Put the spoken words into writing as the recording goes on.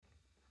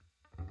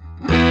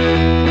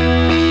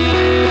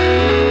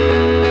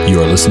You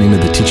are listening to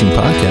the teaching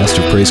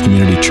podcast of Praise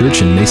Community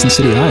Church in Mason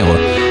City,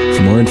 Iowa.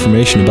 For more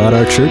information about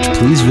our church,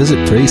 please visit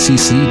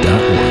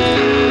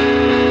praisecc.org.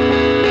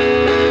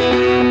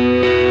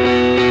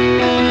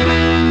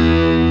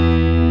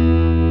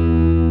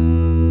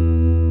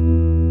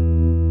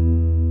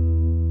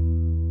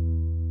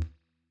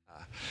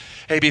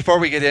 Hey, before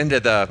we get into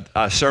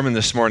the sermon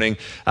this morning,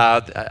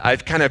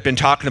 I've kind of been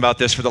talking about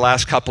this for the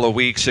last couple of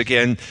weeks.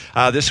 Again,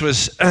 this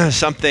was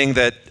something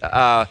that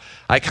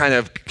I kind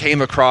of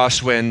came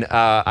across when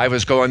I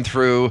was going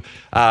through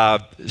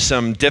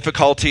some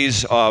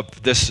difficulties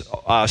this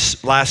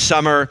last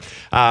summer,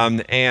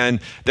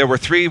 and there were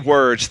three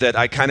words that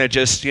I kind of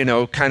just,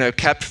 kind of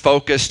kept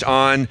focused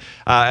on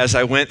as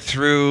I went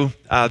through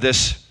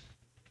this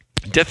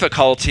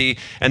difficulty,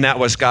 and that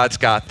was God's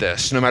got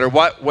this. No matter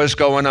what was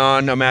going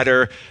on, no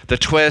matter the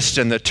twists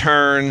and the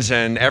turns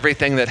and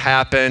everything that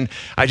happened,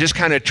 I just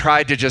kind of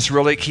tried to just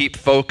really keep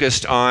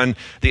focused on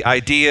the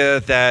idea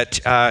that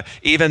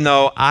even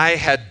though I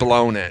had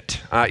blown it,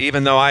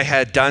 even though I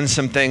had done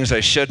some things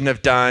I shouldn't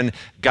have done,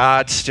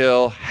 God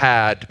still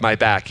had my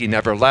back. He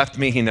never left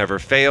me. He never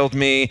failed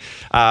me.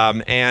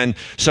 And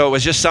so it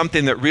was just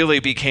something that really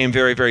became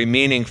very, very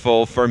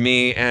meaningful for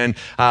me. And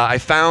I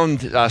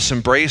found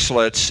some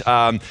bracelets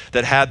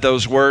that had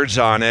those words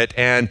on it.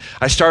 And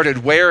I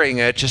started wearing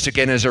it just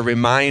again as a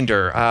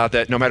reminder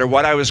that no matter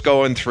what I was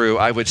going through,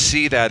 I would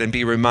see that and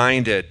be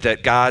reminded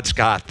that God's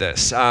got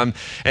this. And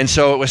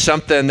so it was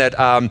something that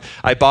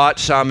I bought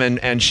some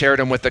and shared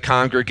them with the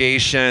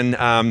congregation.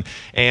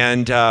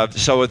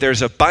 So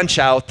there's a bunch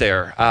out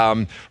there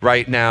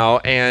right now.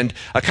 And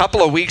a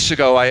couple of weeks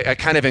ago, I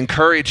kind of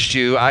encouraged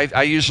you.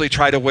 I usually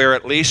try to wear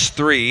at least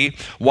three.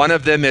 One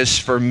of them is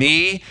for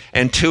me,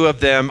 and two of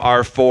them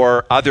are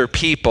for other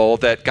people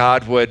that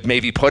God would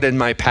maybe put in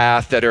my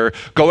path that are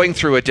going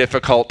through a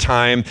difficult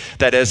time,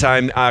 that as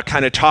I'm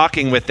kind of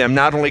talking with them,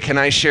 not only can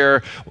I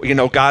share,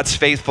 God's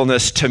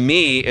faithfulness to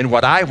me in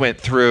what I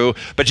went through,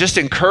 but just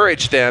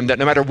encourage them that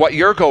no matter what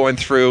you're going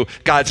through,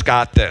 God's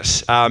got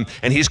this, and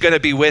He's going to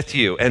be with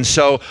you. And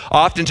so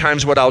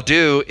oftentimes what I'll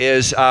do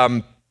is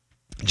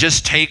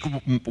just take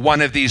one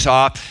of these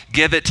off,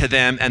 give it to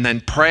them, and then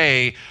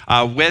pray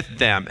with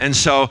them. And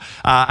so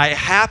I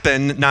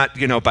happened, not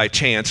by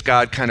chance,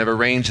 God kind of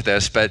arranged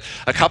this, but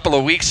a couple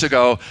of weeks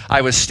ago, I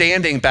was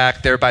standing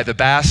back there by the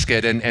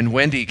basket, and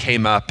Wendy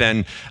came up,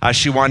 and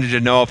she wanted to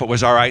know if it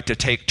was all right to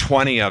take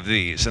 20 of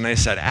these. And I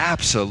said,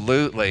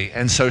 absolutely.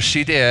 And so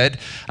she did,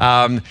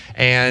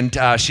 and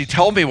she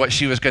told me what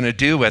she was going to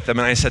do with them,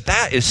 and I said,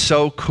 that is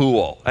so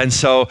cool. And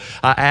so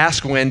I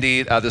asked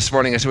Wendy this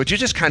morning, I said, would you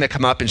just kind of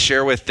come up and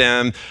share with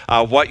them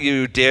what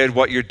you did,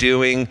 what you're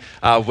doing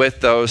with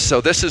those.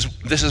 So this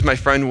is my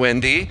friend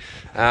Wendy.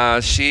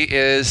 She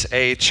is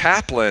a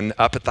chaplain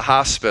up at the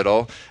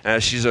hospital.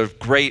 She's a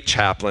great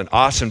chaplain,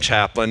 awesome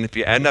chaplain. If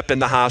you end up in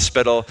the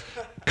hospital,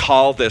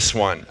 call this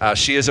one.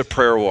 She is a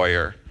prayer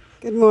warrior.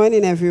 Good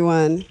morning,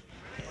 everyone.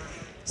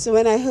 So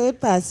when I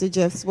heard Pastor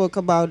Jeff spoke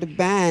about the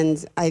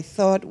bands, I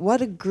thought,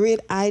 what a great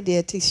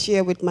idea to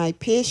share with my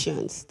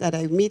patients that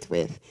I meet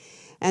with.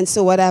 And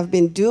so what I've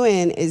been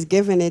doing is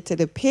giving it to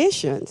the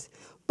patients.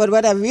 But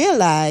what I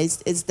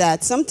realized is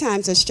that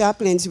sometimes as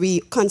chaplains, we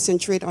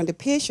concentrate on the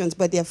patients,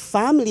 but their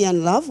family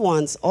and loved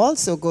ones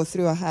also go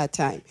through a hard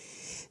time.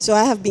 So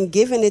I have been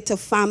giving it to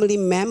family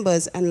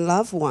members and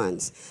loved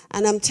ones.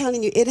 And I'm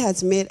telling you, it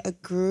has made a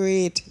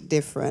great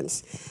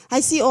difference. I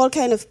see all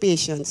kinds of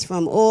patients,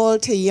 from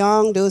old to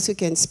young, those who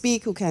can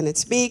speak, who cannot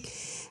speak.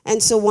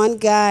 And so one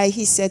guy,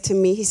 he said to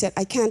me,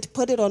 I can't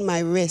put it on my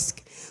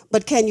wrist,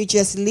 but can you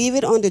just leave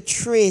it on the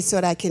tray so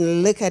that I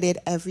can look at it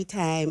every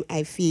time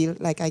I feel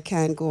like I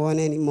can't go on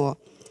anymore?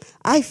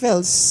 I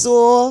felt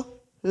so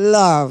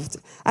loved.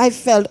 I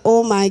felt,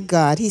 oh my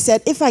God. He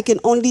said, if I can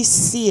only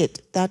see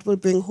it, that will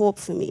bring hope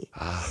for me.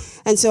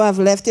 And so I've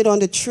left it on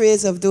the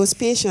trays of those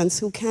patients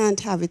who can't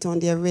have it on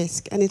their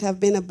wrist, and it has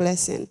been a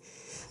blessing.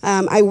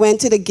 I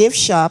went to the gift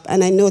shop,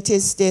 and I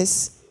noticed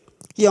this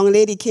young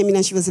lady came in,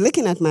 and she was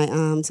looking at my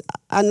arms.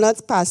 I'm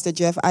not Pastor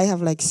Jeff. I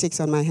have like 6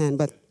 on my hand,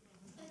 but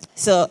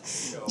so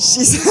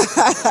she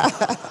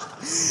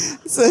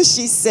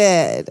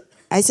said,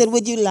 I said,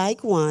 would you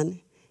like one?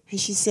 And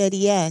she said,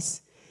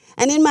 yes.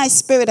 And in my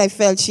spirit, I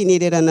felt she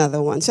needed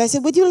another one. So I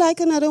said, would you like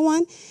another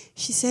one?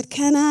 She said,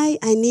 can I?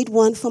 I need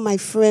one for my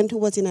friend who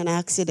was in an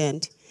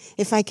accident,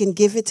 if I can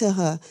give it to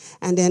her.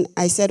 And then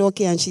I said,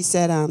 okay. And she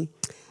said,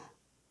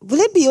 will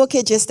it be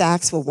okay just to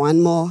ask for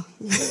one more?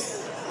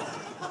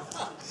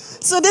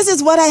 So this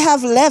is what I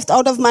have left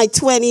out of my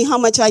 20, how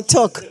much I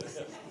took.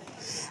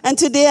 And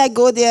today I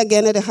go there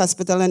again at the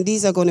hospital, and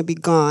these are going to be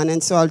gone,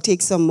 and so I'll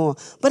take some more.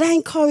 But I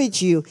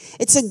encourage you.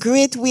 It's a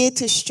great way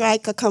to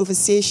strike a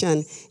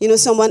conversation.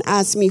 Someone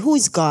asked me, who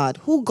is God?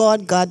 Who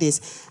God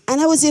is? And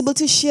I was able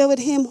to share with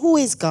him who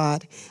is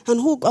God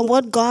and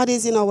what God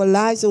is in our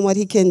lives and what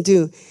He can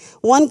do.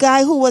 One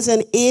guy who was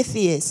an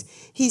atheist,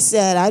 he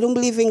said, I don't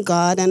believe in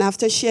God. And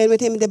after sharing with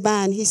him in the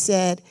band, he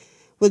said,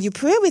 will you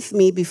pray with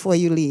me before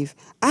you leave?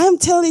 I am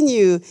telling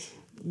you,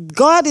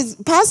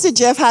 Pastor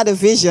Jeff had a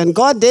vision.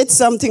 God did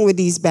something with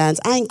these bands.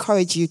 I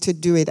encourage you to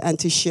do it and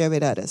to share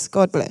with others.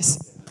 God bless.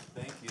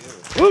 Thank you.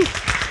 Woo.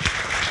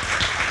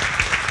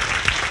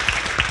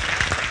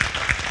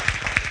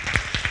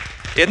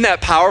 Isn't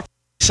that powerful?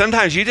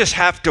 Sometimes you just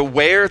have to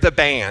wear the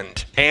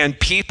band and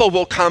people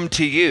will come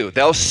to you.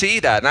 They'll see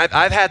that. And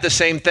I've had the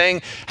same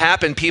thing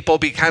happen. People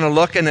be kind of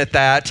looking at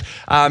that.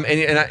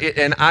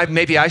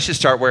 Maybe I should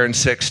start wearing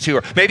 6 too.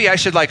 Or maybe I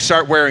should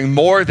start wearing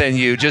more than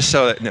you just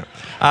so that, no.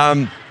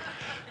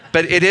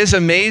 But it is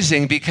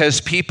amazing because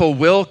people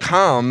will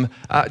come.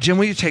 Jim,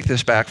 will you take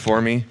this back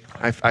for me?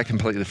 I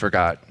completely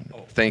forgot.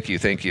 Thank you.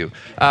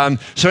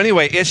 So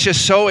anyway, it's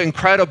just so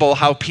incredible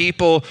how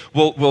people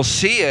will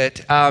see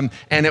it, and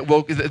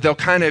they'll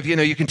kind of,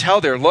 you can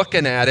tell they're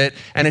looking at it,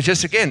 and it's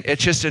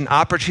just an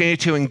opportunity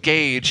to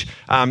engage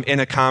in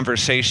a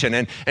conversation,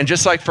 and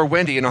just like for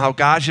Wendy, how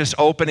God's just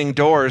opening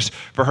doors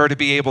for her to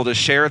be able to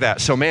share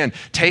that. So man,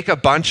 take a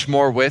bunch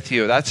more with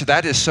you.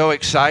 That is so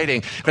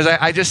exciting because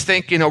I just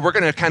think we're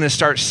going to kind of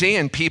start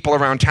seeing people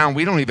around town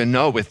we don't even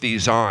know with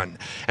these on,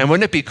 and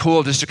wouldn't it be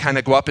cool just to kind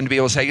of go up and to be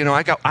able to say,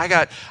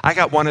 I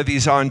got one of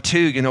these on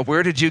too.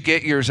 Where did you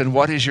get yours and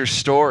what is your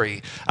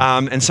story?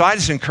 And so I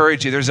just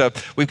encourage you.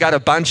 We've got a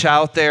bunch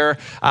out there.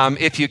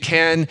 If you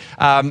can,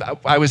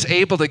 I was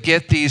able to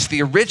get these.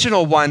 The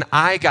original one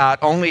I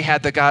got only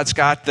had the God's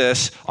Got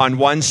This on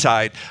one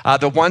side.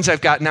 The ones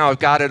I've got now, I've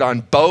got it on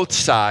both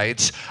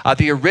sides.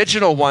 The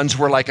original ones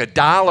were like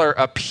 $1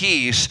 a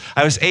piece.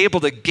 I was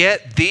able to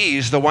get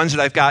these, the ones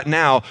that I've got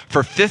now,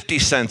 for 50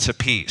 cents a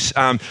piece.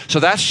 So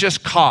that's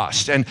just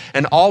cost. And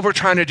all we're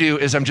trying to do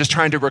is I'm just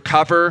trying to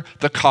recover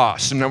the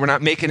cost. And we're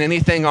not making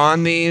anything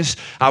on these.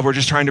 We're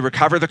just trying to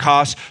recover the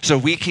cost so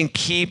we can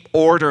keep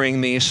ordering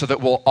these so that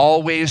we'll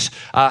always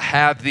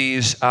have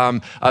these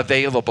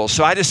available.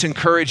 So I just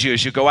encourage you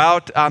as you go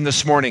out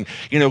this morning,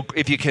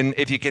 if you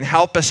can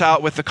help us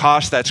out with the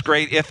cost, that's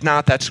great. If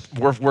not,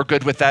 we're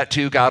good with that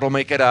too. God will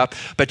make it up.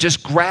 But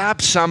just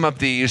grab some of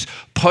these,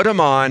 put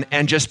them on,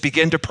 and just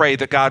begin to pray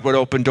that God would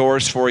open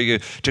doors for you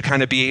to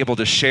kind of be able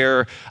to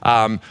share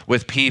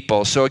with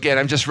people. So again,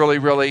 I'm just really,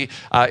 really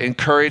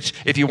encouraged.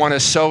 If you want to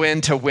sow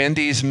into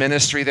Wendy's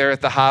ministry there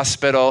at the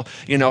hospital,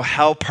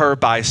 help her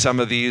buy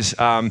some of these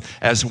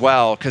as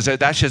well. Because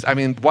that's just,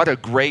 what a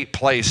great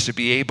place to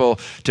be able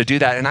to do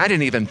that. And I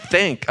didn't even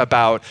think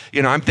about,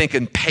 I'm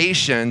thinking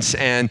patients,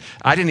 and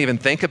I didn't even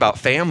think about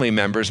family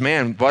members.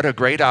 Man, what a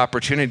great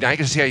opportunity. I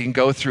can see how you can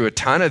go through a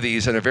ton of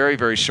these in a very,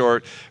 very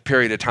short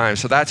period of time.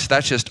 So that's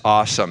just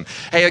awesome.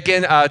 Hey,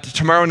 again,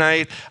 tomorrow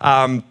night,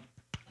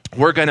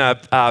 we're going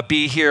to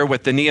be here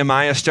with the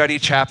Nehemiah study,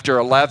 chapter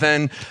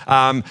 11.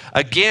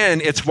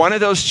 Again, it's one of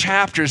those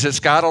chapters that's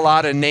got a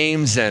lot of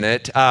names in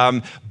it.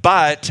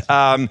 But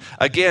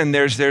again,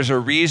 there's a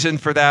reason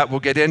for that. We'll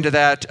get into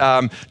that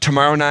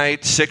tomorrow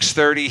night,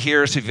 6:30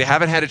 here. So if you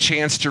haven't had a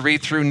chance to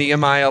read through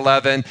Nehemiah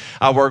 11,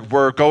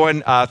 we're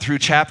going through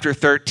chapter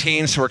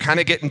 13. So we're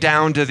kind of getting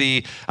down to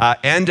the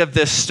end of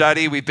this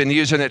study. We've been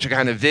using it to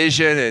kind of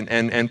vision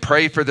and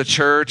pray for the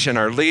church and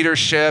our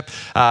leadership.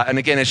 And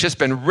again, it's just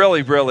been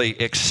really,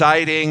 really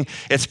exciting.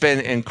 It's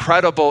been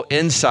incredible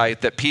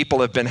insight that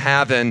people have been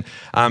having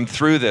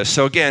through this.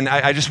 So again,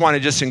 I just want to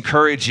just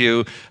encourage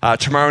you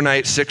tomorrow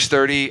night,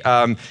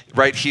 6:30,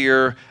 right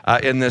here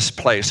in this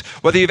place.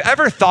 Whether you've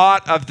ever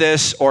thought of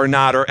this or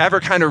not, or ever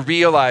kind of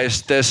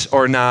realized this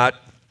or not,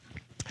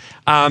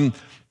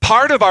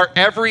 part of our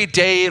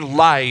everyday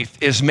life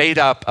is made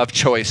up of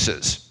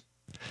choices.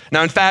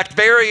 Now, in fact,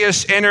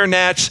 various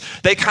internets,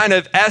 they kind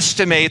of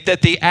estimate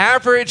that the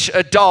average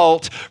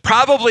adult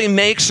probably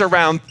makes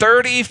around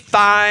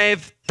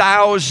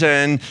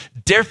 35,000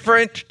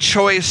 different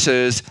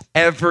choices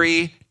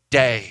every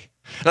day.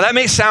 Now, that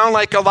may sound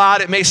like a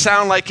lot. It may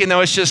sound like,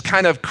 it's just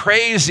kind of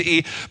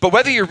crazy. But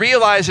whether you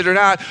realize it or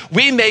not,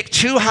 we make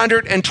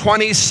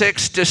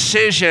 226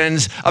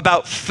 decisions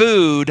about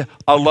food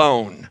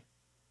alone.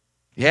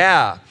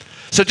 Yeah.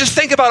 So just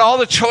think about all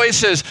the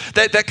choices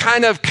that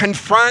kind of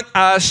confront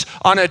us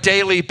on a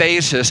daily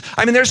basis.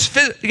 There's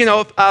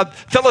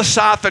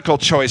philosophical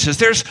choices.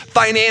 There's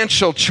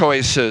financial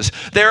choices.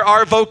 There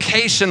are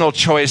vocational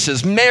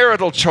choices,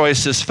 marital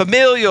choices,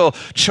 familial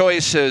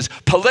choices,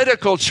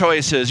 political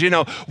choices.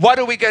 What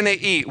are we going to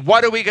eat?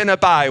 What are we going to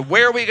buy?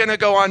 Where are we going to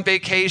go on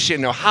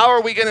vacation? How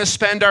are we going to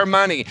spend our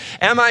money?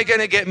 Am I going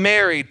to get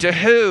married? To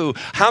who?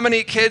 How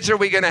many kids are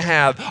we going to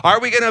have? Are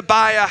we going to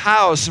buy a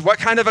house? What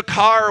kind of a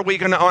car are we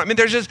going to own?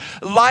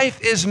 Life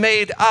is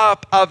made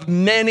up of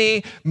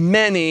many,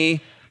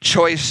 many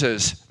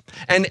choices.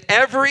 And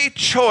every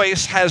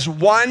choice has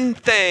one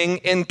thing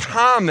in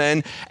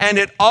common, and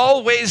it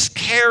always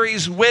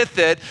carries with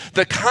it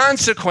the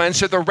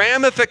consequence or the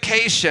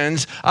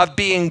ramifications of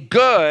being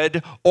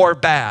good or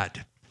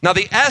bad. Now,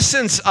 the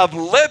essence of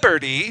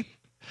liberty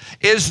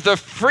is the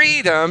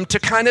freedom to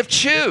kind of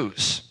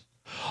choose.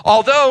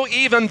 Although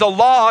even the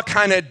law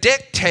kind of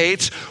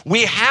dictates,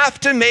 we have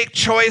to make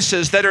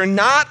choices that are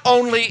not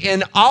only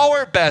in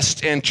our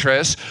best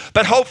interest,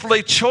 but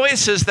hopefully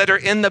choices that are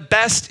in the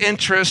best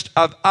interest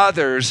of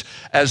others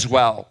as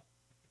well.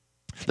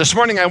 This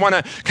morning, I want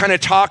to kind of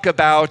talk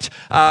about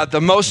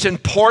the most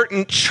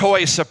important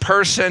choice a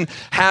person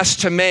has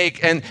to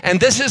make. And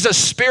this is a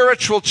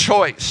spiritual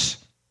choice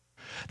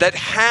that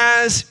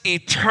has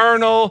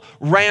eternal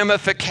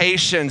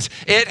ramifications.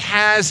 It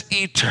has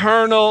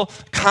eternal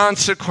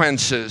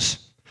consequences.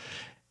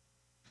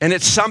 And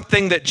it's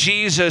something that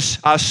Jesus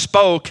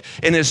spoke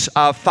in his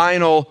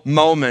final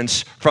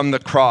moments from the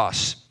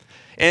cross.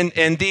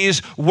 And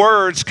these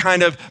words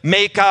kind of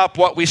make up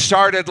what we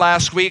started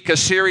last week, a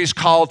series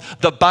called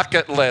The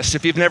Bucket List.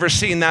 If you've never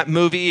seen that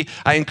movie,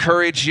 I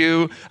encourage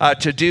you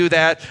to do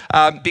that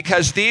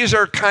because these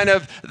are kind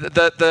of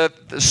the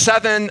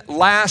 7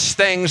 last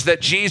things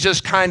that Jesus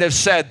kind of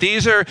said.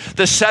 These are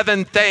the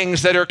 7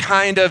 things that are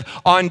kind of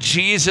on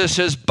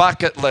Jesus's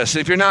bucket list.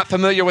 If you're not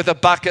familiar with a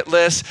bucket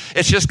list,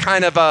 it's just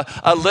kind of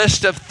a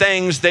list of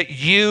things that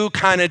you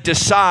kind of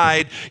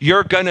decide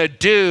you're going to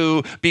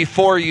do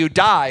before you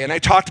die. And I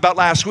talked about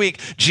last week,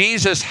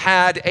 Jesus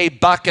had a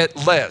bucket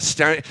list.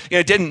 Now,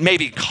 didn't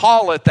maybe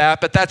call it that,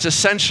 but that's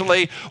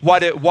essentially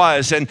what it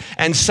was.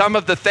 And some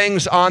of the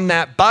things on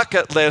that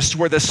bucket list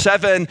were the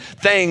 7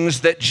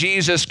 things that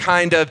Jesus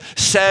kind of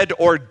said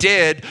or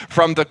did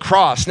from the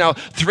cross. Now,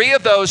 3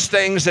 of those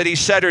things that he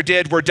said or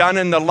did were done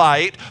in the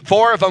light.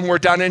 4 of them were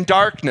done in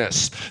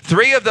darkness.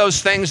 3 of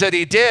those things that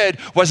he did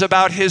was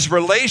about his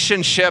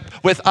relationship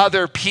with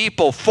other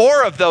people.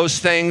 4 of those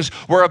things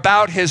were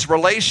about his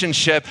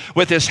relationship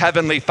with his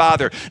Heavenly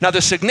Father. Now,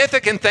 the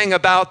significant thing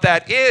about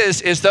that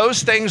is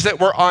those things that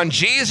were on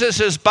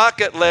Jesus's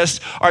bucket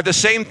list are the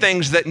same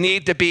things that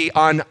need to be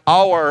on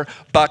our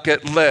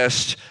bucket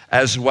list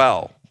as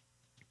well.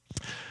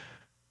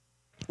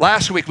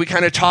 Last week, we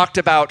kind of talked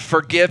about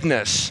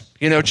forgiveness.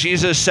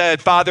 Jesus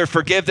said, Father,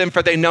 forgive them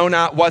for they know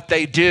not what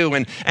they do.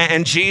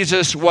 And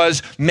Jesus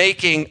was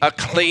making a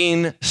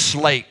clean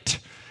slate.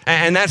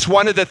 And that's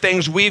one of the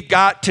things we've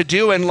got to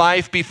do in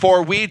life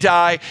before we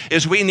die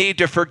is we need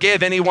to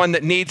forgive anyone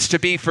that needs to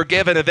be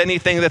forgiven of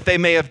anything that they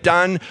may have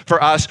done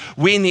for us.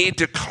 We need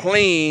to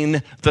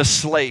clean the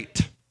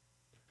slate.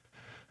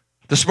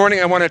 This morning,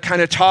 I want to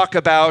kind of talk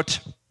about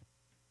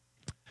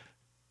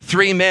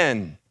 3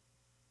 men.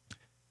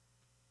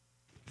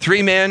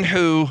 3 men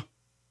who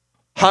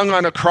hung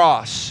on a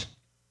cross.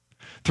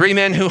 3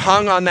 men who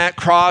hung on that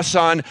cross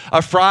on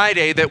a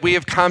Friday that we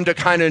have come to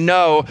kind of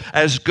know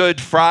as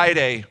Good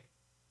Friday.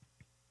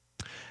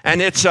 And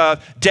it's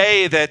a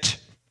day that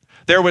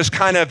there was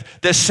kind of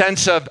this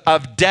sense of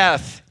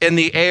death in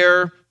the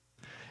air.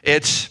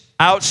 It's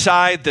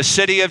outside the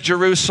city of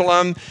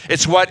Jerusalem.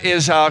 It's what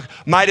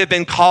might have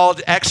been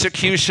called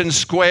Execution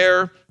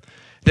Square.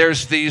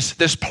 There's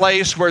this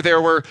place where there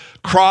were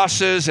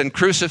crosses and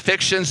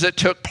crucifixions that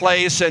took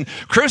place. And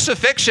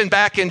crucifixion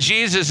back in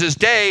Jesus'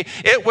 day,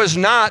 it was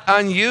not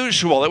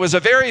unusual. It was a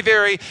very,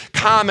 very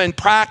common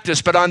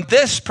practice. But on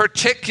this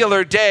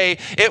particular day,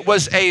 it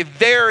was a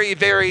very,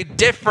 very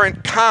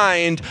different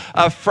kind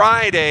of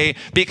Friday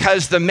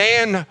because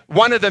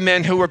one of the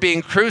men who were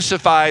being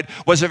crucified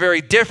was a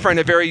very different,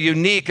 a very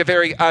unique, a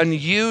very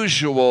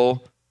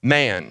unusual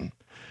man.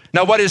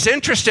 Now, what is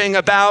interesting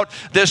about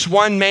this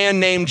one man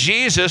named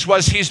Jesus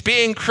was he's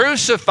being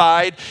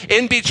crucified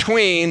in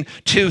between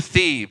 2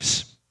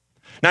 thieves.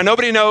 Now,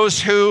 nobody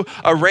knows who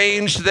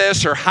arranged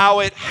this or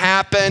how it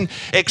happened,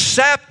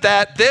 except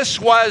that this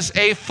was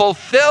a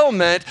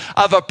fulfillment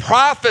of a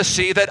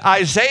prophecy that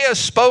Isaiah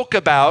spoke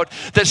about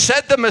that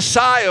said the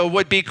Messiah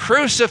would be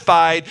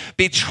crucified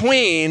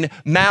between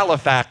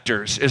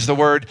malefactors, is the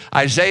word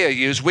Isaiah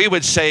used. We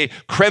would say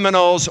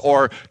criminals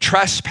or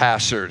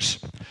trespassers.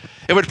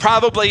 It would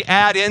probably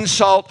add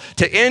insult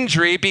to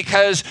injury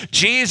because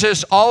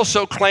Jesus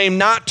also claimed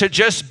not to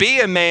just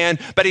be a man,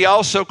 but he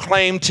also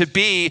claimed to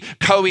be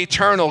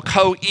co-eternal,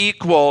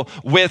 co-equal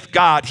with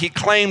God. He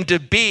claimed to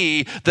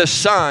be the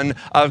Son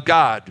of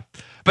God.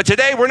 But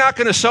today we're not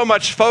going to so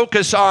much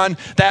focus on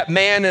that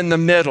man in the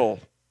middle.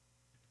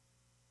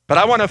 But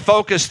I want to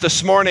focus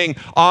this morning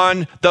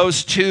on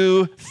those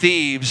 2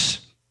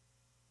 thieves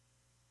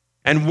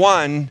and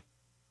one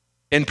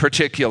in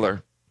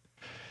particular.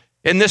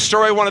 In this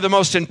story, one of the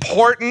most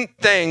important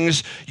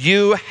things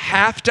you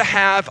have to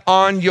have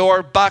on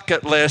your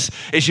bucket list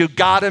is you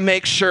got to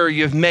make sure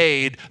you've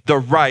made the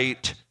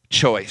right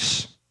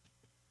choice.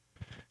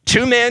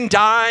 2 men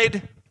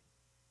died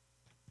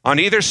on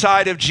either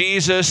side of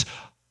Jesus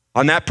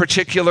on that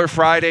particular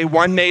Friday.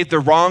 One made the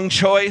wrong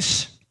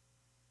choice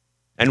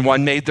and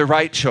one made the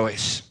right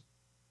choice.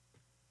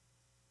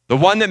 The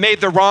one that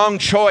made the wrong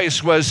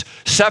choice was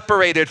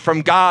separated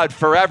from God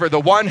forever.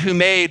 The one who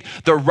made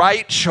the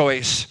right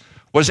choice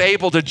was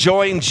able to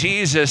join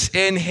Jesus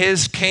in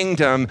his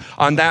kingdom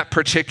on that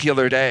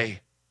particular day.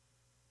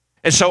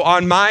 And so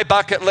on my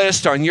bucket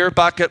list, on your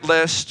bucket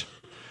list,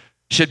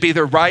 should be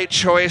the right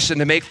choice. And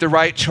to make the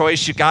right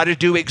choice, you got to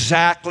do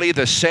exactly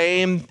the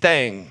same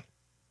thing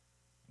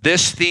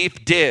this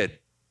thief did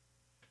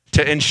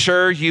to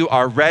ensure you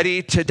are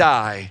ready to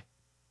die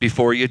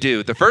before you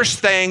do. The first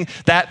thing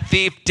that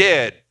thief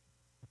did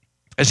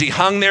as he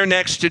hung there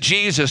next to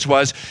Jesus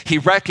was he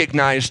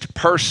recognized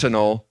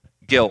personal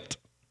guilt.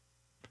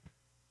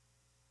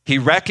 He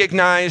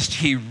recognized,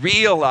 he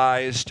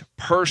realized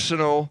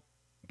personal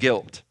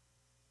guilt.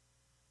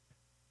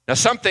 Now,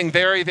 something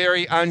very,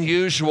 very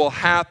unusual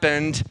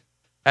happened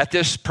at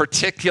this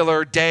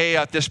particular day,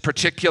 at this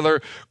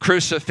particular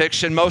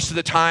crucifixion. Most of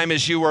the time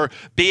as you were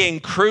being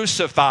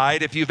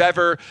crucified, if you've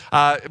ever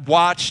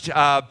watched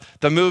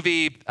the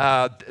movie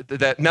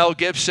that Mel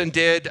Gibson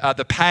did,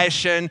 The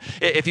Passion,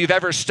 if you've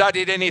ever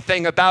studied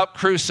anything about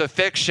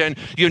crucifixion,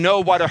 you know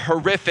what a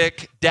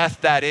horrific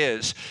death that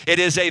is. It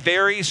is a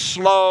very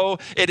slow,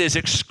 it is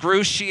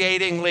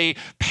excruciatingly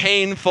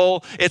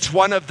painful. It's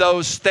one of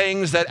those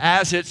things that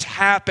as it's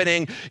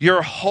happening,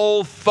 your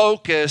whole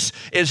focus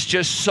is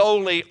just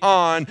solely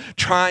on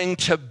trying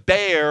to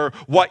bear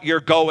what you're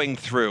going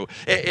through.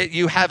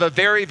 You have a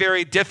very,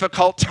 very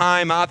difficult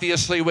time,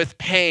 obviously, with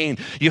pain.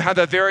 You have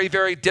a very,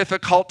 very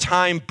difficult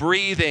time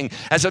breathing.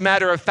 As a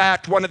matter of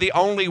fact, one of the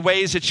only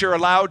ways that you're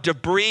allowed to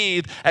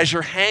breathe as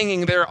you're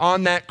hanging there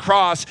on that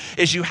cross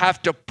is you have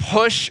to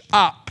push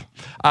up.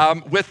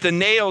 With the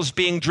nails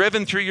being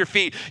driven through your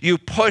feet, you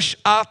push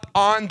up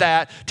on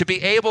that to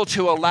be able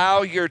to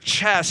allow your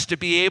chest to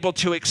be able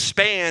to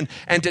expand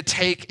and to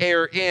take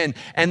air in.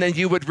 And then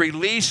you would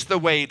release the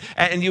weight,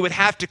 and you would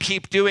have to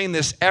keep doing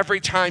this every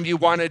time you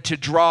wanted to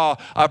draw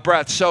a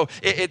breath. So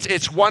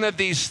it's one of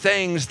these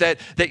things that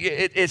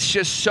it's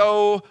just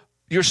so...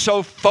 You're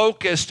so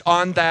focused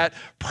on that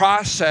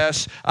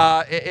process.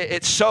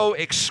 It's so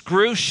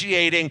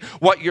excruciating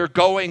what you're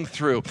going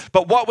through.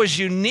 But what was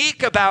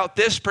unique about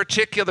this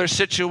particular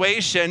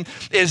situation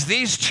is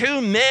these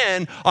two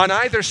men on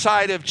either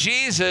side of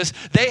Jesus,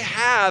 they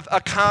have a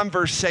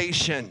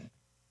conversation.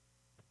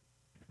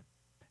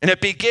 And it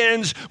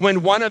begins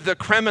when one of the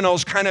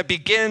criminals kind of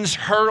begins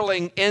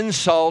hurling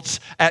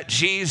insults at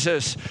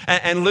Jesus.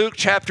 And Luke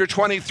chapter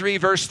 23,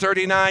 verse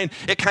 39,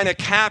 it kind of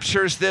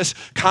captures this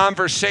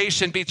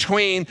conversation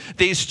between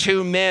these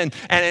two men.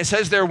 And it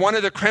says there, one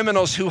of the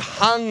criminals who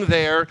hung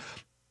there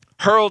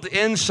hurled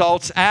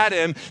insults at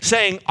him,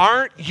 saying,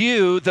 "Aren't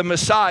you the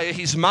Messiah?"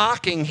 He's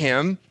mocking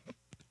him.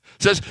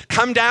 It says,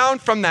 "Come down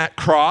from that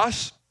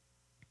cross.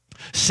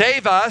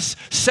 Save us,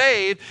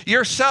 save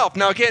yourself."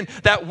 Now again,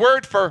 that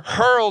word for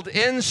hurled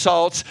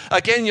insults,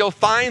 again, you'll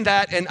find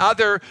that in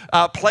other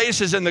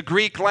places in the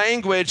Greek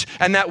language,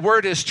 and that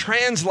word is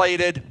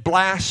translated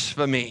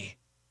blasphemy.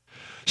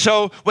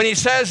 So when he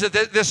says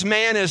that this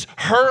man is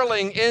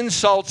hurling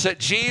insults at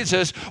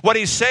Jesus, what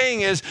he's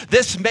saying is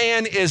this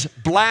man is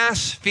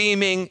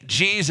blaspheming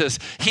Jesus.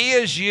 He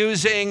is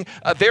using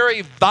a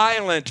very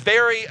violent,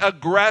 very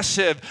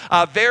aggressive,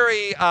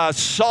 very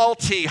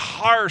salty,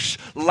 harsh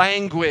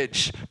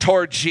language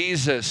toward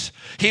Jesus.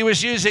 He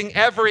was using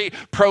every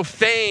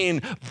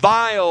profane,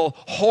 vile,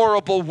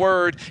 horrible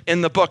word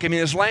in the book. I mean,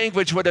 his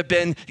language would have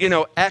been,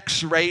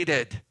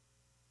 X-rated.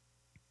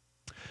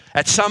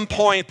 At some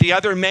point, the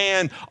other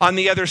man on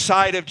the other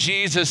side of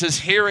Jesus is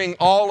hearing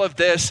all of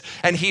this,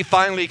 and he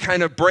finally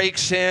kind of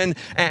breaks in,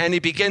 and he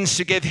begins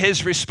to give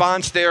his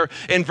response there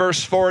in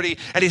verse 40.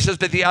 And he says,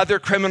 "But the other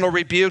criminal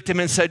rebuked him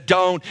and said,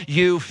 'Don't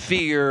you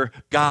fear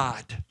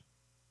God,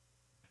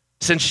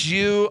 since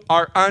you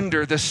are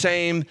under the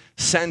same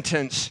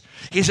sentence.'"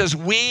 He says,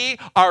 "We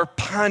are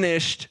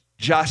punished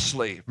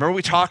justly." Remember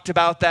we talked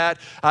about that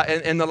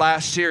in the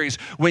last series.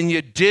 When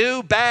you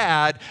do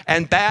bad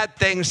and bad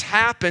things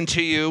happen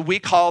to you, we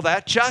call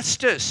that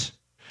justice.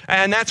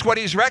 And that's what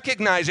he's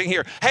recognizing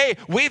here. Hey,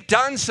 we've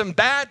done some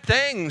bad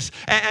things,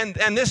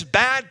 and this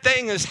bad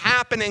thing is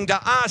happening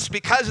to us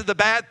because of the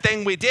bad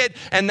thing we did,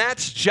 and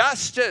that's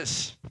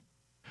justice.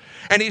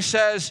 And he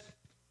says,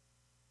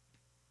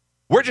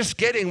 we're just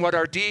getting what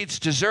our deeds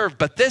deserve,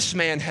 but this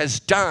man has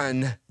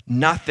done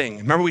nothing.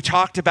 Remember we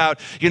talked about,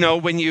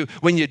 when you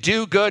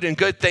do good and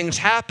good things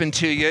happen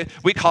to you,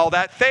 we call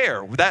that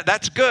fair.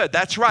 That's good.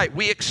 That's right.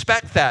 We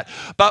expect that.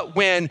 But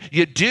when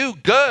you do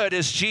good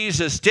as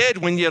Jesus did,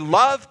 when you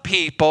love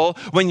people,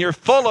 when you're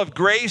full of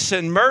grace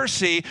and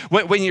mercy,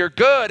 when you're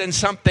good and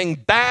something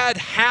bad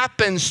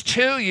happens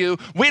to you,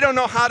 we don't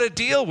know how to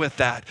deal with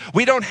that.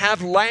 We don't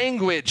have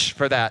language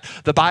for that.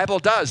 The Bible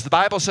does. The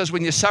Bible says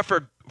when you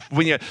suffer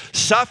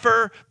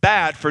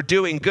bad for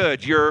doing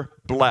good, you're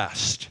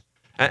blessed.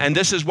 And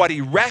this is what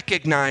he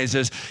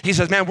recognizes. He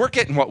says, man, we're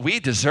getting what we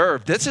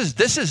deserve. This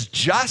is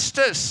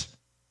justice.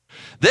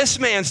 This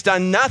man's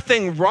done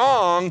nothing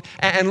wrong,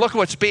 and look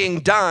what's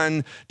being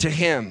done to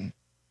him.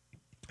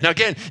 Now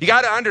again, you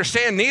got to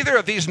understand, neither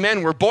of these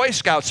men were Boy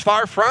Scouts,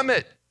 far from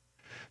it.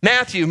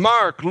 Matthew,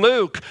 Mark,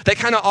 Luke, they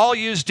kind of all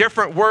use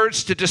different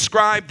words to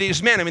describe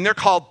these men. I mean, they're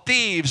called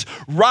thieves,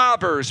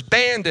 robbers,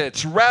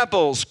 bandits,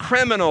 rebels,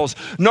 criminals.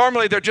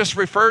 Normally, they're just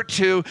referred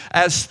to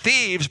as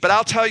thieves, but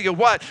I'll tell you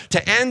what,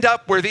 to end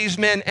up where these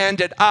men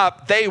ended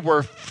up, they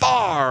were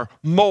far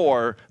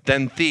more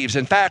than thieves.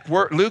 In fact,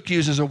 Luke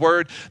uses a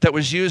word that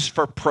was used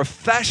for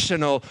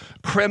professional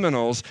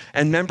criminals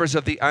and members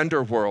of the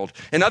underworld.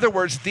 In other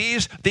words,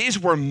 these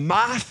were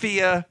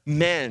mafia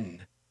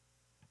men.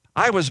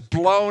 I was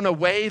blown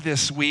away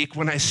this week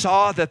when I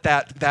saw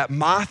that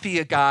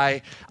mafia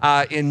guy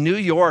in New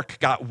York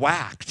got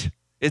whacked.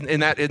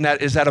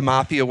 Is that a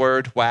mafia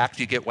word? Whacked?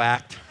 You get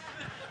whacked?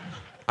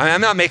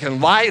 I'm not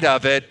making light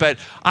of it, but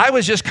I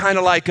was just kind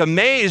of like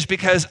amazed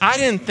because I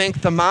didn't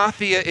think the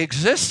mafia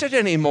existed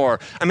anymore.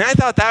 I mean, I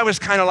thought that was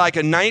kind of like a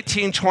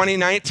 1920,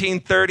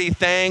 1930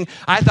 thing.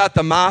 I thought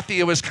the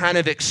mafia was kind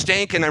of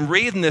extinct, and I'm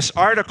reading this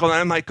article and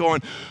I'm like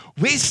going,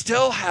 we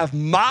still have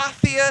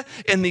mafia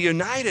in the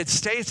United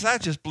States?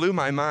 That just blew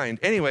my mind.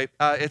 Anyway,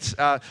 it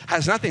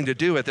has nothing to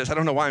do with this. I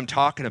don't know why I'm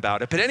talking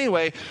about it. But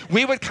anyway,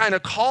 we would kind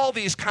of call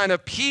these kind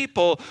of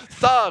people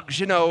thugs,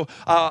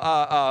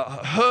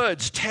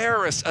 hoods,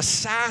 terrorists,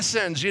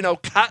 assassins,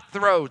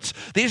 cutthroats.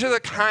 These are the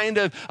kind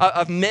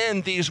of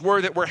men these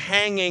were that were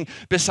hanging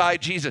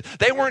beside Jesus.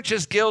 They weren't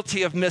just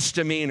guilty of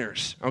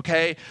misdemeanors,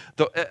 okay?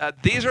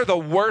 These are the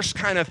worst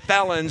kind of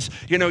felons,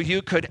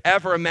 you could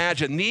ever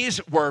imagine.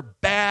 These were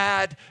bad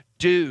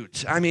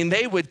dudes. I mean,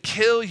 they would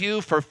kill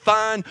you for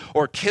fun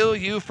or kill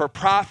you for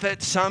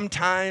profit,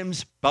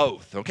 sometimes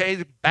both,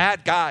 okay?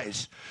 Bad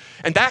guys.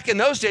 And back in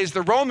those days,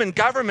 the Roman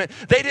government,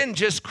 they didn't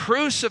just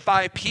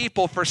crucify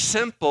people for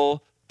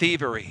simple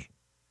thievery.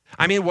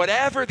 I mean,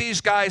 whatever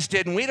these guys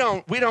did, and we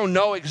don't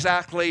know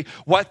exactly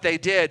what they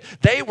did,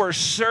 they were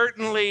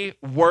certainly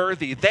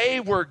worthy.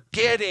 They were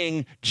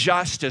getting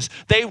justice.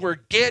 They were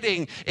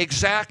getting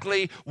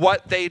exactly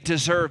what they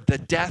deserved, the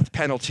death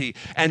penalty.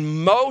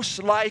 And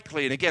most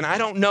likely, and again, I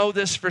don't know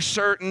this for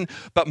certain,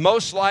 but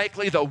most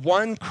likely the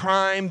one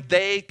crime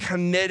they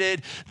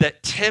committed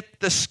that tipped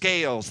the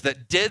scales,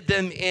 that did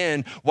them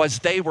in, was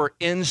they were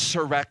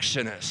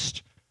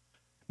insurrectionists.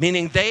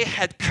 Meaning they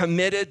had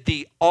committed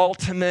the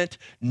ultimate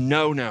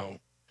no-no.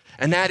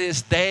 And that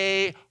is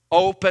they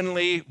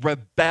openly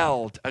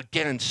rebelled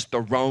against the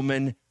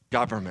Roman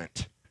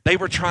government. They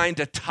were trying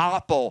to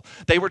topple,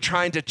 they were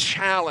trying to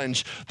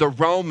challenge the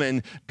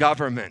Roman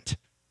government.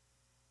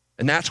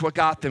 And that's what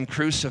got them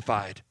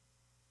crucified.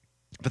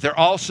 But they're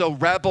also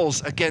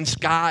rebels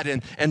against God,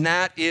 and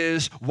that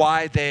is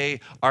why they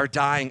are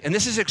dying. And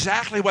this is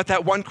exactly what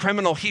that one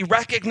criminal, he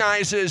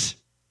recognizes.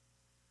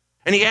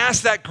 And he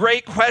asked that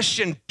great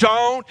question,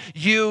 don't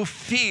you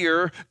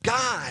fear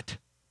God?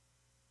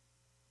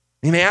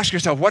 You may ask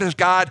yourself, what does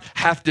God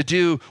have to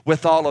do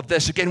with all of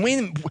this? Again,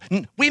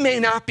 we may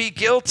not be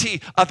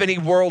guilty of any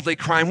worldly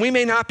crime. We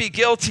may not be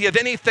guilty of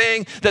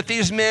anything that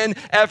these men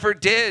ever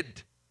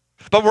did.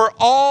 But we're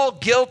all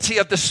guilty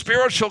of the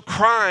spiritual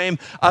crime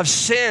of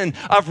sin,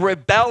 of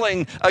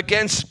rebelling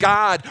against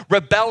God,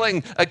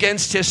 rebelling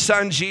against his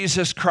son,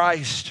 Jesus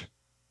Christ.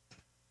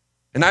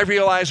 And I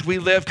realize we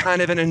live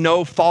kind of in a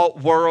no-fault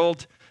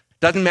world.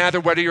 Doesn't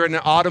matter whether you're in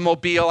an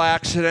automobile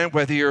accident,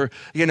 whether you're,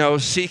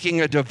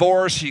 seeking a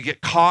divorce, you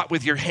get caught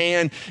with your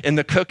hand in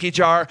the cookie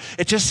jar.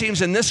 It just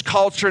seems in this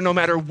culture, no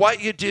matter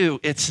what you do,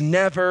 it's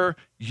never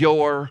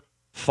your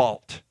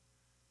fault.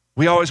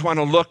 We always want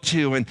to look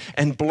to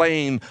and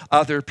blame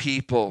other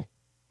people.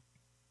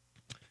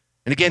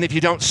 And again, if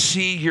you don't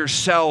see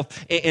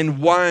yourself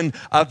in one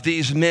of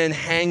these men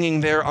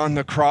hanging there on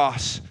the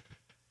cross,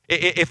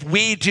 if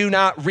we do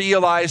not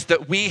realize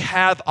that we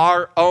have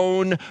our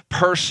own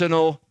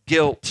personal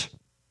guilt,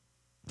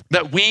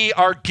 that we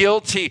are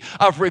guilty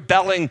of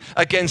rebelling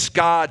against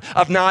God,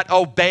 of not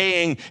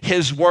obeying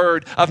his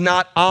word, of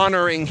not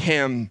honoring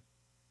him,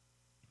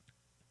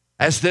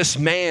 as this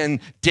man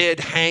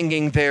did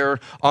hanging there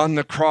on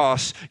the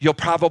cross, you'll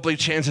probably,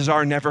 chances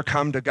are, never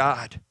come to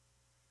God.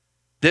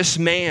 This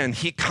man,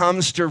 he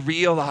comes to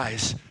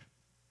realize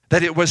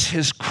that it was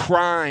his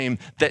crime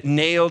that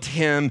nailed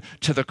him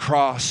to the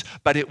cross,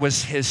 but it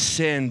was his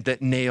sin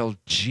that nailed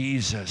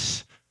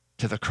Jesus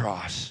to the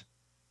cross.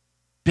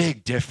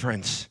 Big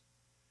difference.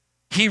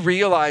 He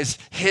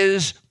realized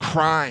his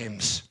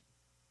crimes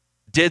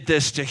did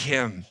this to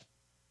him.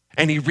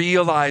 And he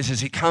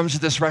realizes, he comes to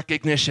this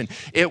recognition,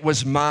 it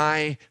was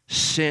my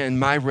sin,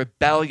 my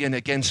rebellion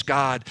against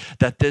God,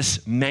 that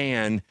this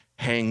man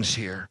hangs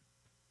here.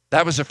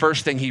 That was the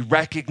first thing. He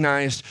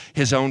recognized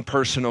his own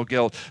personal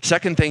guilt.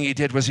 Second thing he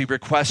did was he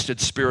requested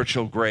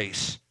spiritual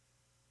grace.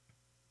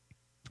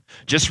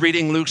 Just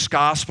reading Luke's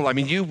gospel,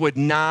 you would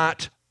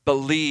not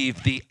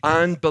believe the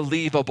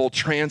unbelievable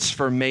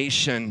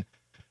transformation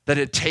that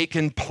had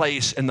taken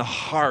place in the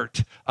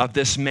heart of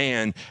this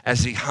man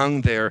as he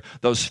hung there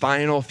those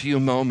final few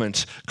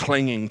moments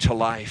clinging to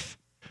life.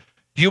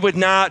 You would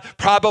not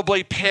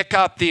probably pick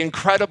up the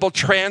incredible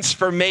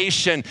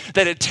transformation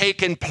that had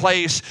taken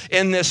place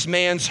in this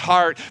man's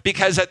heart,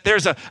 because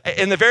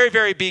in the very,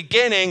 very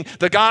beginning,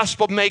 the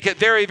gospel make it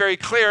very, very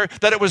clear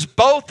that it was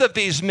both of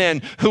these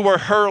men who were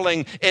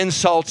hurling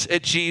insults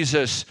at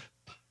Jesus.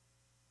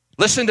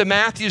 Listen to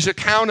Matthew's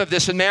account of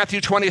this in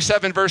Matthew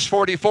 27, verse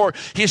 44.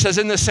 He says,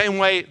 in the same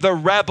way, the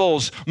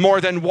rebels,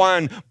 more than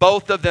one,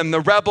 both of them,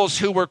 the rebels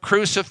who were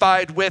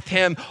crucified with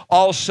him,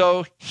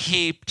 also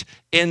heaped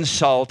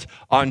insult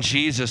on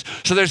Jesus.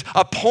 So there's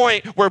a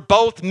point where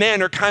both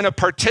men are kind of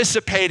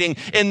participating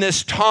in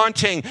this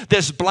taunting,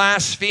 this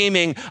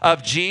blaspheming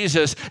of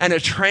Jesus, and a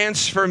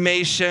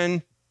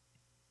transformation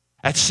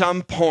at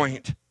some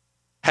point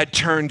had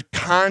turned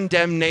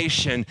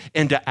condemnation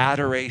into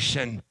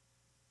adoration.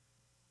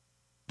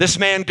 This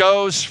man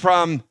goes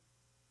from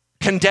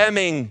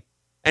condemning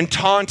and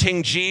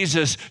taunting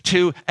Jesus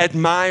to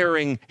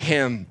admiring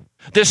him.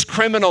 This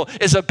criminal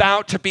is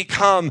about to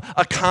become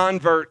a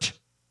convert.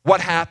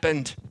 What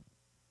happened?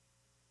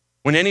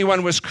 When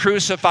anyone was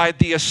crucified,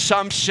 the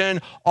assumption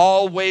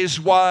always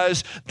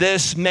was,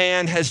 this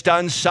man has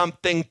done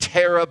something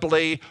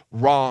terribly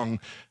wrong.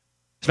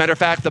 As a matter of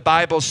fact, the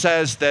Bible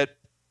says that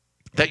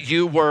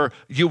you were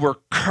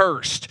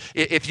cursed.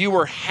 If you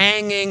were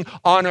hanging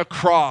on a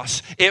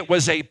cross, it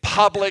was a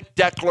public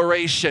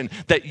declaration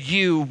that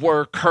you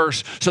were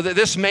cursed. So that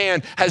this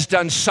man has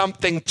done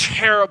something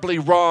terribly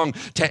wrong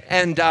to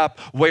end up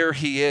where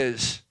he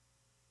is.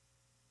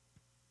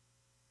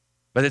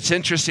 But it's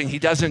interesting, he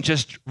doesn't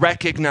just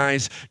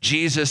recognize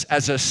Jesus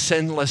as a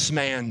sinless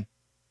man,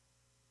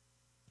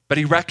 but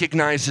he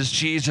recognizes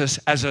Jesus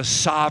as a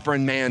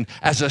sovereign man,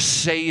 as a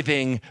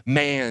saving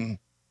man.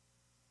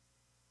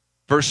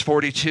 Verse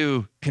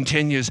 42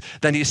 continues,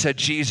 then he said,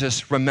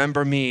 Jesus,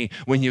 remember me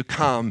when you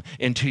come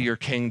into your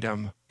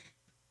kingdom.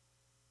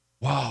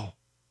 Whoa,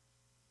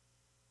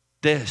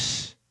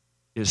 this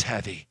is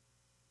heavy.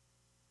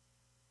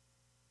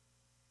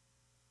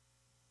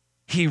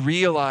 He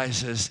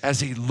realizes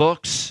as he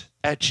looks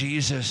at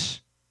Jesus,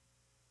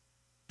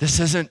 this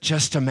isn't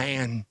just a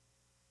man,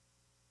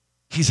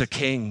 he's a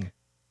king.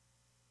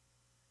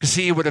 Because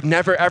he would have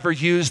never ever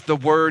used the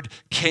word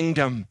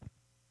kingdom,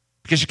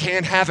 because you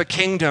can't have a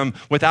kingdom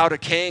without a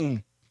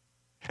king.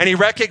 And he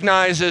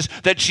recognizes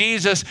that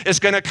Jesus is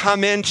going to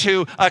come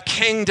into a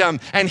kingdom,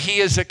 and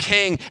he is a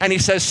king. And he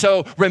says,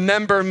 so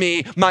remember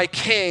me, my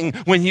king,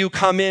 when you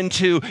come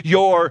into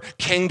your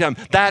kingdom.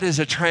 That is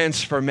a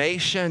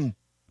transformation.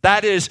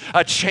 That is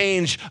a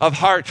change of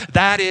heart.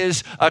 That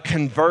is a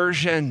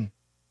conversion.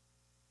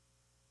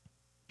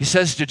 He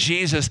says to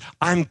Jesus,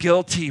 I'm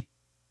guilty,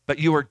 but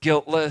you are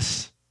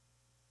guiltless.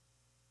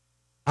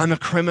 I'm a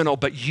criminal,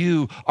 but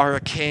you are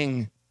a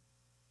king.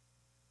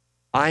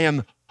 I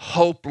am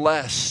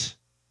hopeless,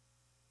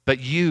 but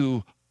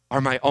you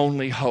are my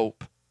only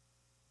hope.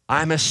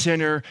 I'm a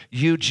sinner.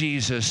 You,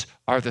 Jesus,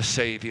 are the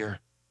Savior.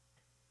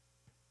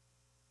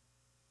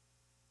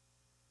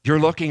 You're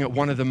looking at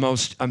one of the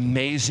most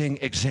amazing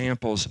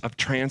examples of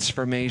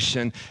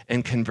transformation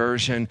and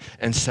conversion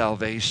and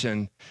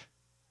salvation.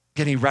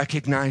 Again, he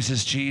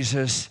recognizes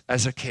Jesus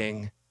as a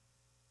king.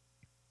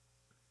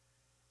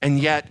 And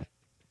yet,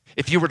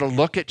 if you were to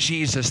look at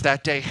Jesus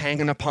that day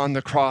hanging upon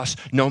the cross,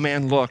 no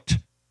man looked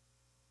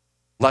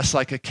less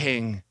like a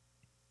king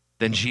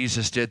than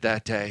Jesus did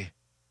that day.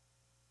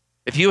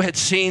 If you had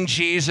seen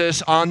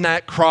Jesus on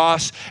that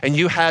cross and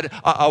you had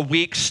a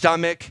weak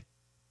stomach,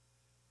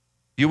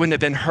 you wouldn't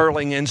have been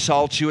hurling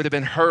insults. You would have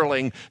been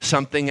hurling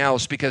something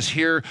else, because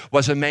here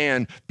was a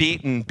man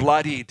beaten,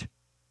 bloodied,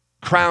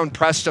 crown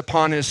pressed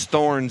upon his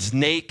thorns,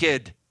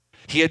 naked.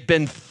 He had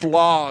been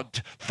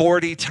flogged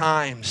 40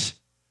 times.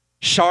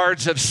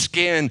 Shards of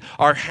skin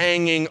are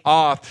hanging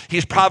off.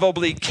 He's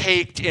probably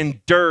caked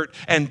in dirt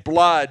and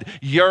blood,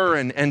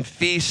 urine and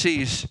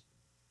feces.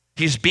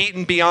 He's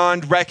beaten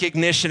beyond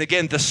recognition.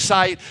 Again, the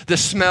sight, the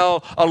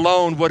smell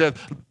alone would have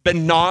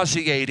been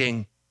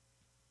nauseating.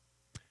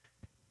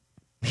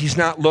 He's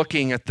not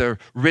looking at the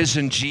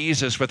risen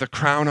Jesus with a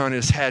crown on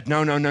his head.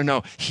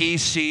 No. He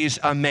sees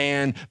a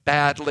man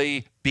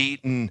badly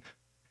beaten.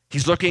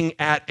 He's looking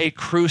at a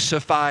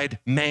crucified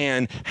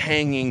man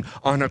hanging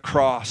on a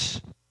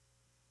cross.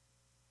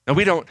 Now,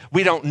 we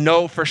don't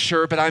know for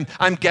sure, but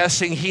I'm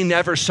guessing he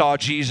never saw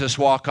Jesus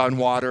walk on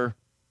water.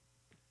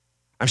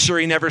 I'm sure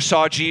he never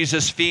saw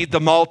Jesus feed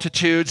the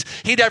multitudes.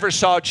 He never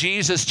saw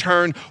Jesus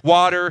turn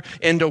water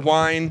into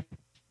wine.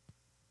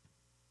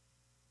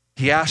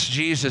 He asked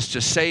Jesus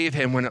to save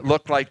him when it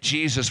looked like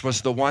Jesus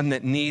was the one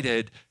that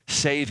needed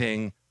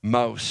saving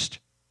most.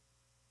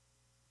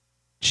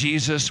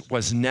 Jesus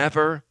was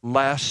never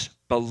less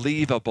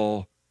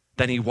believable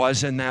than he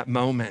was in that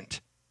moment.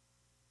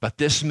 But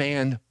this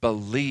man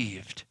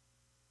believed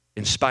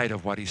in spite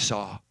of what he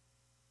saw.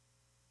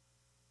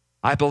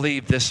 I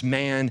believe this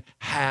man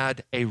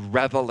had a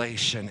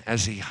revelation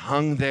as he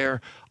hung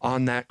there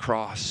on that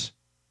cross.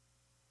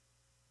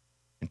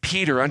 And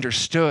Peter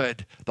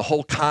understood the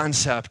whole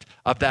concept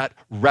of that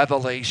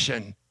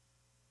revelation.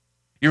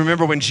 You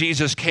remember when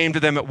Jesus came to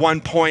them at one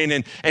point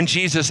and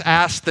Jesus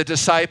asked the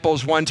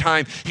disciples one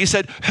time, he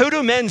said, "Who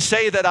do men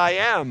say that I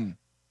am?"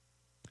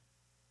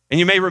 And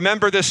you may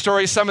remember this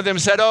story. Some of them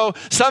said, "Oh,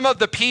 some of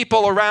the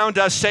people around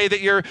us say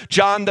that you're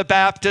John the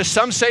Baptist.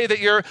 Some say that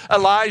you're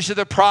Elijah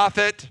the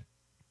prophet."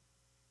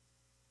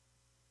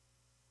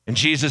 And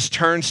Jesus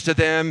turns to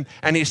them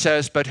and he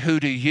says, "But who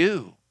do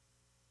you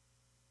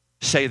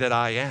say that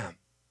I am?"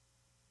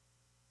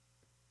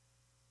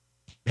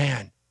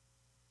 Man,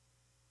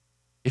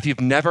 if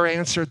you've never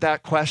answered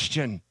that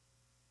question,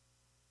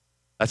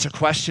 that's a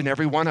question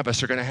every one of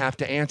us are going to have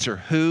to answer.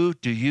 Who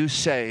do you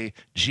say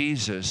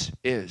Jesus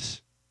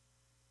is?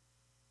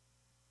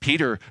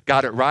 Peter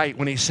got it right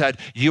when he said,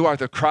 "You are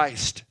the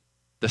Christ,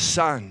 the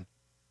Son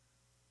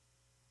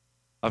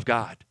of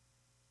God."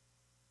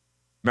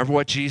 Remember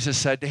what Jesus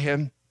said to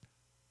him?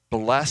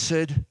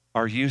 "Blessed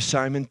are you,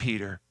 Simon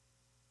Peter."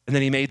 And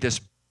then he made this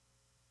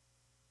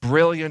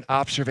brilliant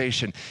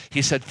observation.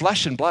 He said,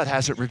 flesh and blood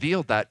hasn't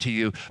revealed that to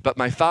you, but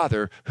my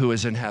Father who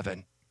is in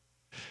heaven.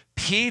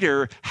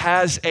 Peter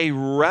has a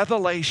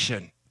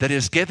revelation that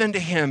is given to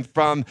him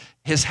from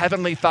his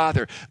heavenly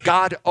Father.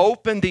 God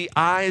opened the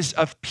eyes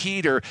of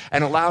Peter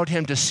and allowed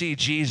him to see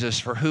Jesus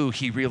for who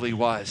he really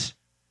was.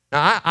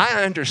 Now,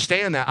 I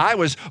understand that. I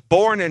was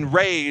born and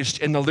raised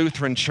in the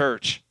Lutheran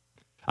Church.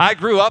 I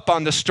grew up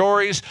on the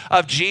stories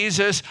of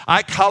Jesus.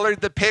 I colored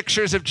the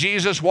pictures of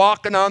Jesus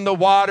walking on the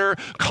water,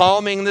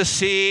 calming the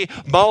sea,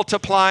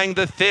 multiplying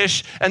the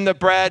fish and the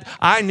bread.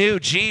 I knew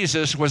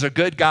Jesus was a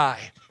good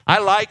guy. I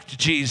liked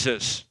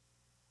Jesus.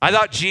 I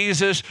thought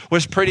Jesus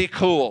was pretty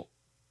cool.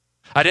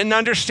 I didn't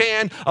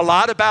understand a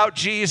lot about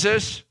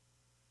Jesus,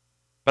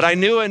 but I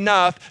knew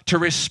enough to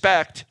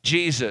respect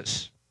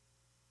Jesus.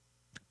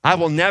 I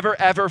will never,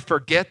 ever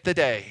forget the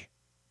day.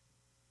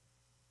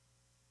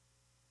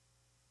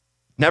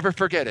 Never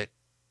forget it,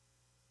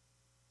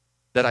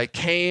 that I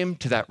came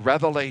to that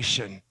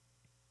revelation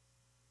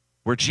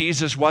where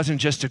Jesus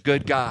wasn't just a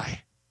good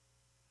guy,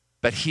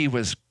 but he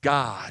was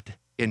God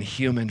in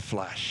human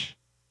flesh.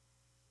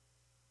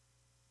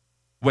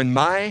 When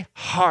my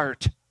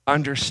heart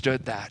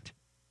understood that,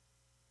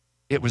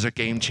 it was a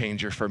game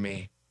changer for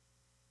me.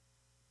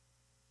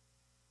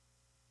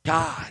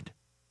 God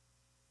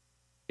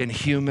in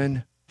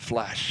human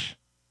flesh.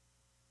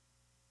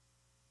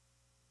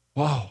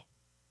 Whoa.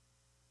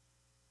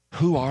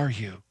 Who are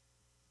you?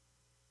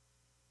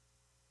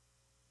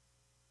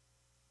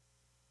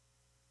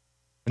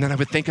 And then I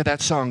would think of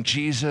that song,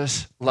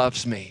 Jesus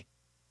Loves Me.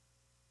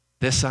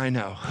 This I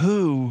know.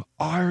 Who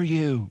are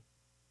you?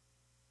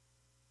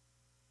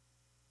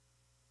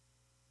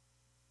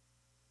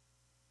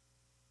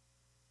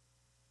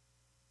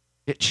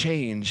 It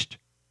changed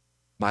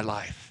my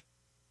life.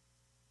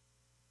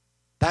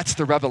 That's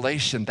the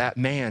revelation that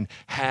man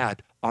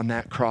had on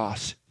that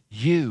cross.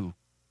 You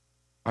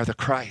are the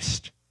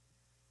Christ.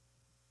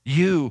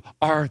 You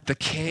are the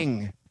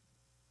King.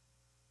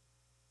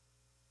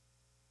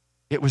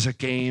 It was a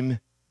game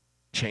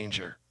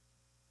changer.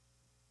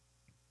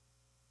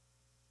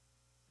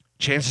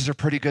 Chances are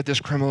pretty good this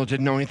criminal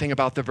didn't know anything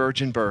about the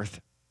virgin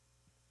birth.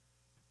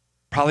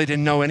 Probably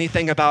didn't know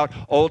anything about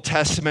Old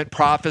Testament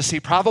prophecy.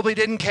 Probably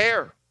didn't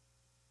care.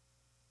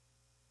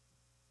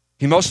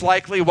 He most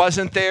likely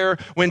wasn't there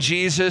when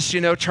Jesus,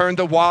 turned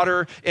the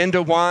water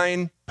into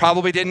wine.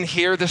 Probably didn't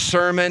hear the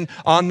Sermon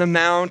on the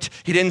Mount.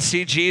 He didn't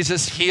see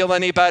Jesus heal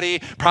anybody.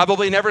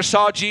 Probably never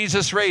saw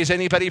Jesus raise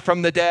anybody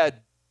from the dead.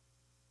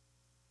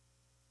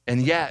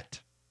 And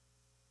yet,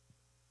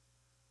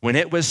 when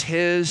it was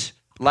his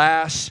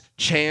last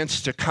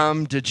chance to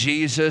come to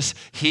Jesus,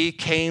 he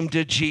came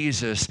to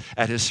Jesus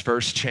at his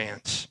first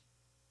chance.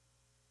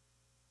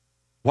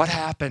 What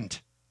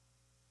happened?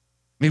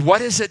 I mean,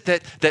 what is it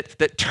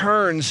that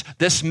turns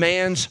this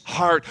man's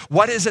heart?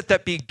 What is it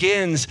that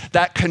begins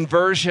that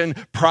conversion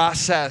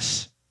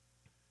process?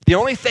 The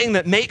only thing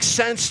that makes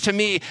sense to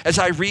me as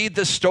I read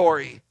the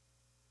story,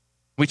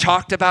 we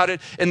talked about it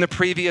in the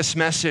previous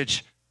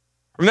message.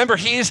 Remember,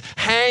 he's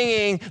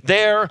hanging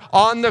there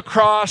on the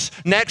cross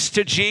next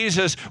to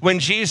Jesus when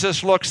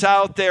Jesus looks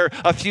out there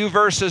a few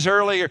verses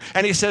earlier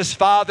and he says,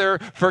 Father,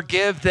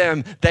 forgive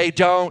them. They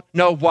don't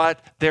know what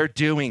they're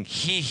doing.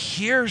 He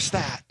hears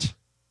that.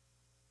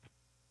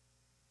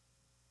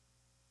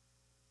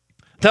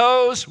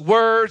 Those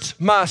words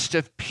must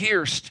have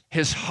pierced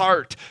his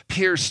heart,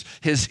 pierced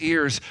his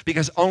ears,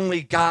 because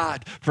only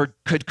God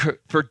could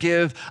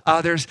forgive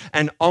others,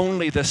 and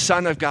only the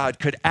Son of God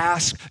could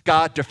ask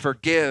God to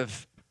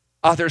forgive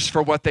others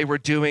for what they were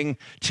doing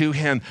to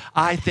him.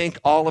 I think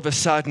all of a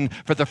sudden,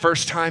 for the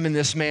first time in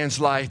this man's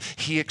life,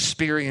 he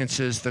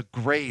experiences the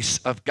grace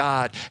of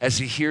God as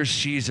he hears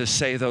Jesus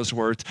say those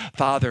words,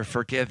 Father,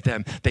 forgive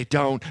them. They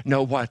don't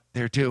know what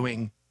they're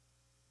doing.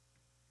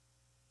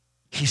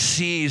 He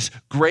sees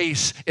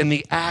grace in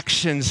the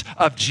actions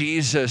of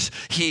Jesus.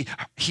 He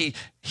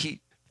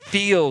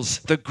feels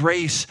the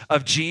grace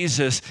of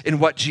Jesus in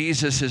what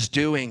Jesus is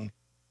doing.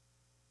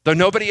 Though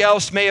nobody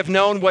else may have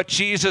known what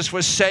Jesus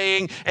was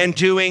saying and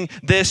doing,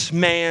 this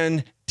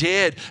man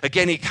did.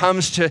 Again, he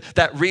comes to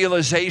that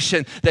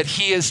realization that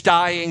he is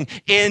dying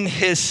in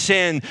his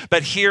sin,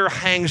 but here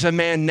hangs a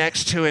man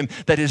next to him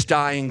that is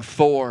dying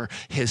for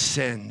his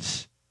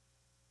sins.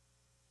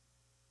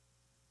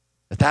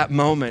 At that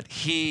moment,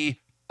 he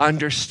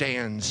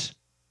understands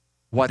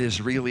what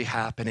is really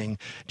happening.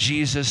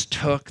 Jesus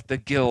took the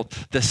guilt,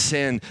 the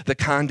sin, the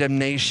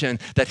condemnation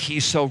that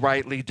he so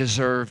rightly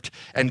deserved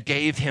and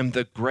gave him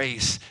the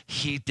grace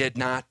he did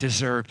not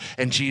deserve.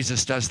 And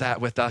Jesus does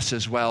that with us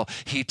as well.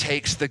 He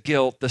takes the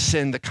guilt, the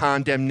sin, the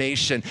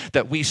condemnation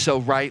that we so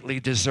rightly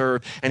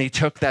deserve, and he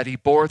took that, he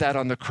bore that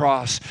on the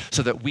cross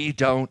so that we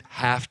don't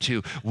have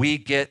to. We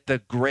get the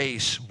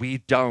grace we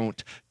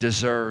don't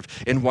deserve.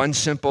 In one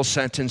simple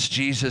sentence,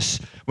 Jesus,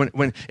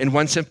 in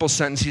one simple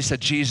sentence, he said,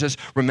 Jesus,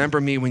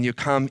 remember me when you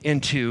come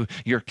into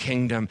your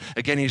kingdom.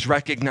 Again, he's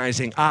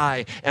recognizing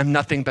I am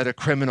nothing but a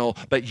criminal,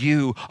 but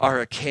you are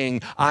a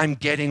king. I'm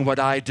getting what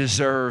I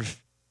deserve.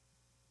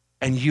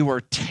 and you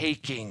are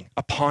taking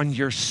upon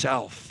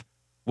yourself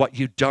what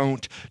you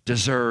don't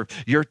deserve.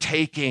 You're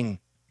taking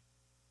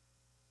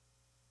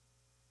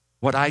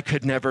what I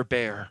could never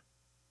bear.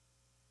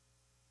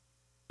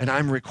 And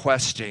I'm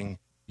requesting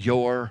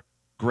your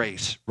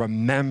grace.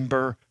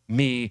 Remember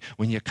me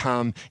when you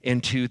come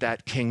into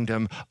that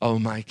kingdom, O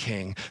my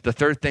King. The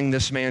third thing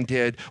this man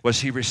did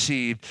was he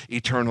received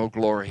eternal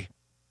glory.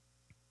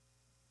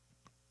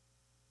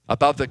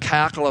 Above the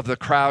cackle of the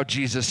crowd,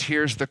 Jesus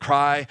hears the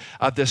cry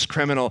of this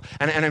criminal.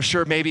 And I'm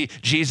sure maybe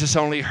Jesus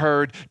only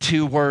heard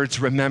two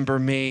words, remember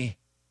me.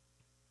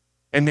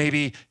 And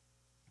maybe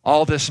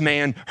all this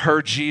man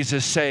heard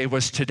Jesus say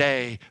was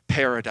today,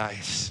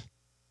 paradise.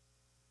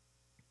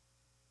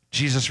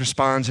 Jesus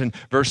responds in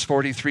verse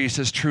 43, he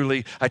says,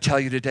 truly, I tell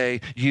you today,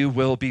 you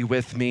will be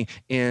with me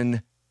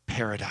in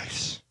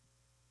paradise.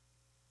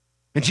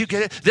 Did you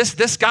get it?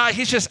 This guy,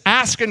 he's just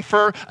asking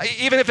for,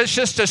 even if it's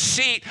just a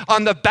seat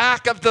on the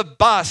back of the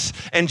bus,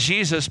 and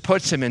Jesus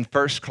puts him in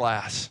first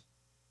class.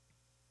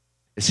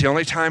 It's the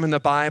only time in the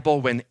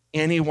Bible when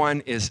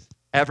anyone is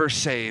ever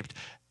saved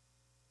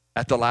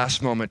at the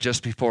last moment,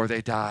 just before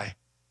they die.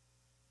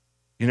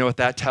 You know what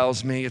that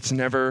tells me?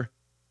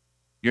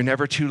 You're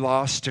never too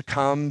lost to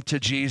come to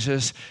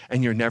Jesus,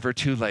 and you're never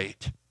too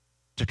late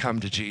to come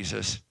to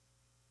Jesus.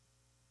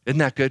 Isn't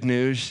that good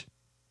news?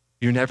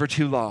 You're never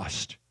too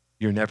lost.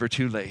 You're never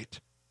too late.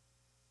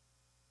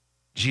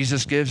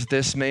 Jesus gives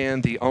this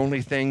man the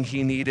only thing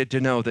he needed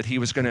to know, that he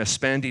was going to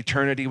spend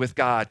eternity with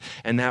God,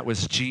 and that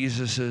was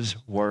Jesus'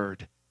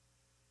 word.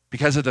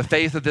 Because of the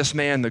faith of this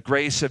man, the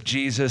grace of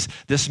Jesus,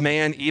 this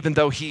man, even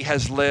though he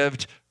has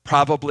lived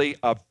probably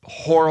a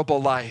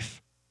horrible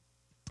life,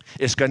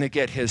 is going to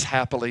get his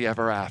happily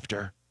ever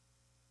after.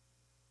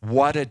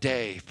 What a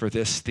day for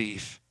this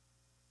thief.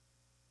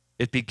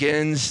 He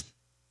begins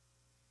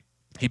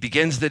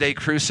the day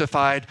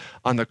crucified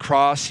on the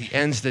cross. He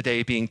ends the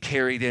day being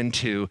carried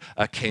into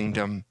a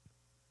kingdom.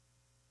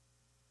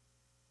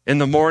 In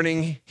the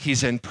morning,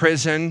 he's in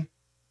prison.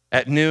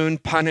 At noon,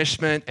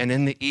 punishment. And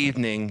in the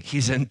evening,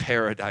 he's in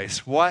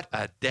paradise. What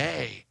a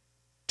day.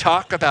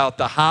 Talk about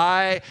the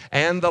high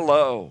and the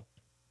low.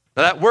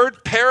 Now, that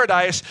word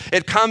paradise,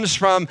 it comes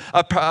from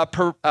a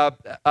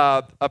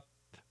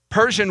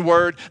Persian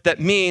word that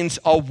means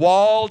a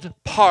walled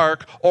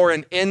park or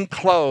an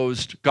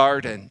enclosed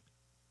garden.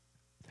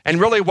 And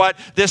really what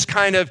this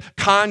kind of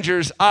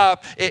conjures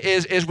up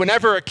is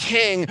whenever a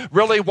king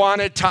really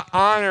wanted to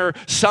honor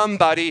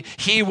somebody,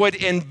 he would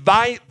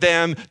invite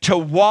them to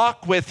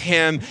walk with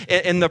him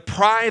in the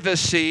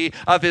privacy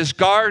of his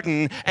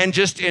garden and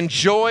just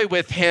enjoy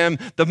with him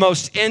the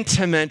most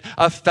intimate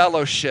of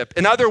fellowship.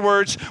 In other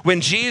words,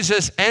 when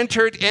Jesus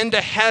entered into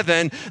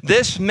heaven,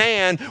 this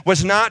man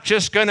was not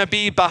just going to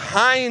be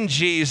behind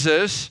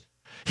Jesus,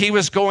 he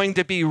was going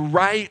to be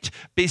right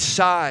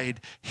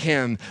beside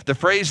him. The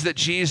phrase that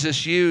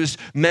Jesus used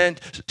meant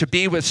to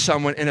be with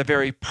someone in a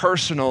very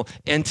personal,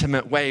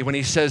 intimate way. When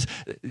he says,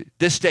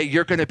 this day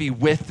you're going to be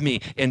with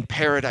me in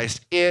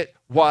paradise, it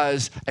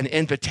was an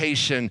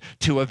invitation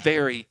to a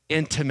very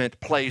intimate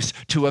place,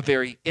 to a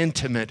very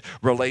intimate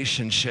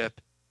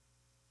relationship.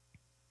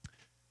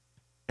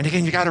 And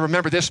again, you got to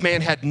remember, this man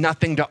had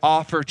nothing to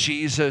offer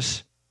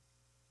Jesus.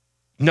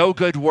 No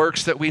good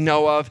works that we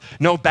know of,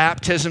 no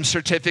baptism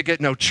certificate,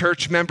 no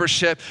church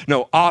membership,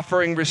 no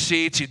offering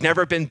receipts. He'd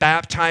never been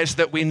baptized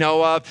that we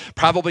know of,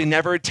 probably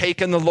never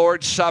taken the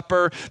Lord's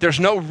Supper. There's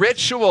no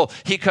ritual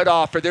he could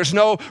offer. There's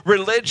no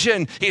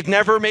religion. He'd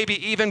never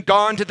maybe even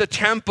gone to the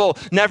temple,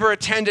 never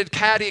attended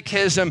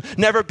catechism,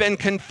 never been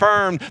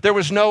confirmed. There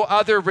was no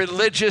other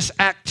religious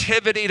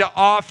activity to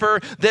offer.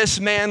 This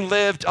man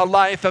lived a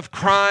life of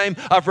crime,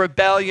 of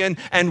rebellion,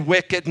 and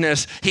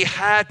wickedness. He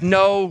had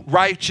no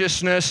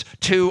righteousness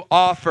to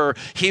offer.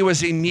 He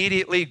was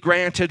immediately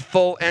granted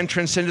full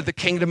entrance into the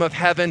kingdom of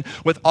heaven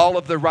with all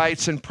of the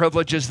rights and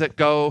privileges that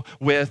go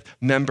with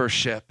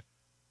membership.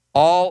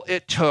 All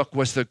it took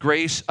was the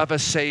grace of a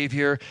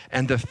Savior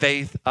and the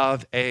faith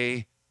of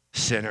a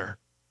sinner.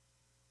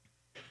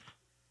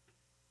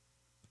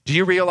 Do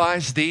you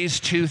realize these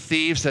two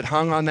thieves that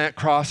hung on that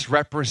cross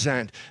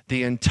represent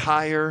the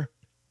entire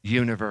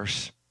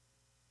universe?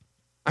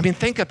 I mean,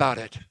 think about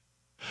it.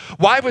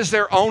 Why was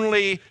there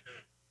only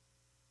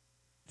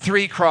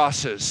 3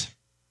 crosses?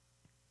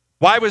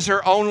 Why was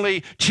there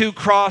only 2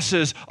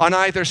 crosses on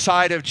either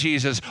side of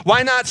Jesus?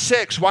 Why not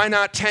 6? Why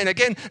not 10?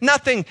 Again,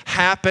 nothing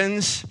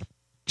happens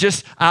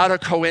just out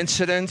of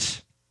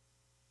coincidence.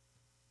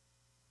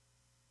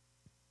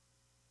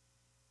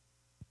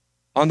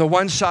 On the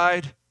one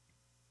side,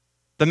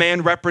 the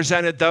man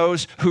represented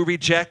those who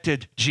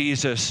rejected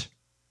Jesus.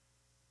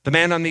 The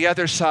man on the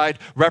other side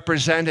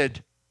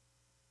represented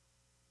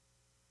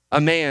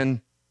a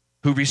man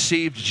who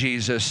received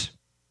Jesus.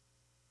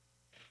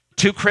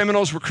 2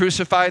 criminals were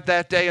crucified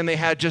that day, and they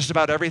had just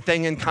about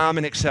everything in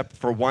common except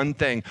for one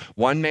thing.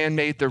 One man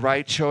made the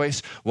right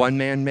choice. One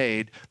man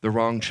made the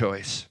wrong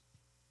choice.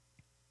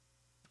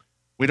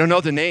 We don't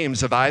know the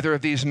names of either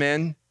of these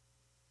men.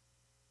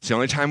 It's the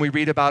only time we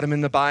read about them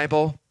in the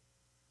Bible.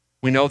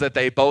 We know that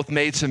they both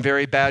made some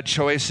very bad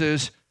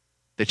choices,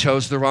 They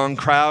chose the wrong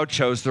crowd,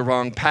 chose the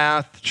wrong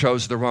path,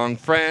 chose the wrong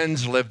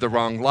friends, lived the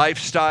wrong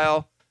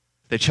lifestyle.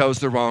 They chose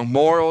the wrong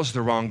morals,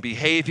 the wrong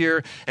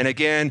behavior. And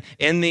again,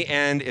 in the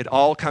end, it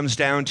all comes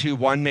down to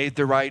one made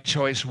the right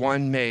choice,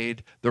 one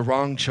made the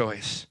wrong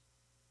choice.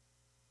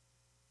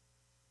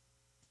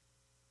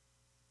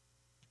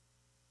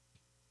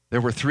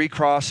 There were 3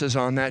 crosses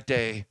on that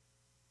day.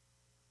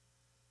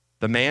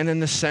 The man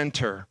in the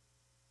center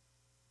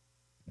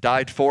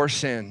died for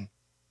sin.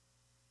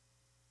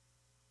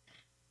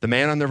 The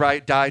man on the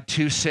right died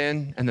to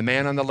sin, and the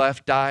man on the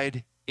left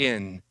died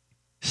in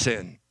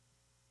sin.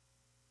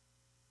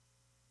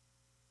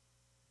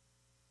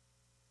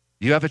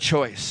 You have a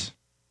choice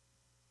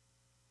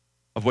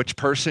of which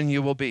person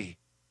you will be.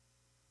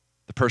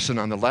 The person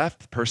on the left,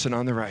 the person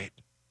on the right.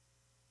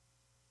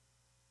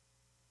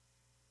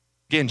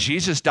 Again,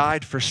 Jesus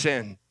died for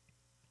sin.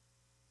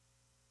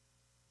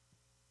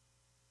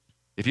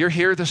 If you're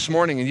here this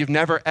morning and you've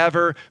never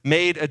ever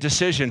made a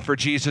decision for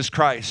Jesus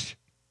Christ,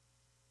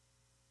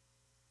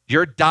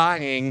 you're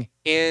dying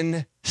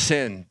in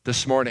sin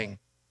this morning.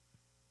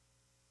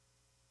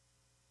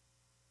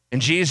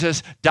 And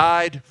Jesus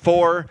died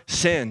for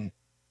sin.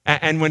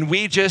 And when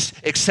we just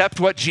accept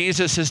what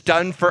Jesus has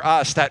done for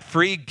us, that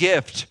free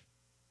gift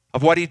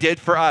of what he did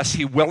for us,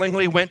 he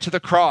willingly went to the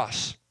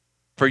cross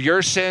for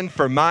your sin,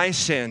 for my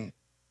sin,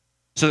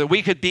 so that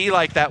we could be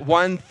like that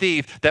one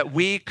thief, that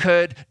we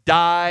could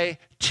die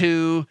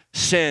to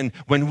sin.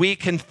 When we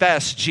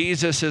confess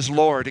Jesus is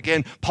Lord.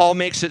 Again, Paul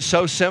makes it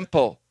so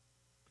simple.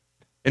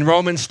 In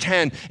Romans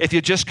 10, if you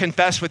just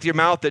confess with your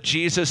mouth that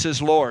Jesus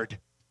is Lord.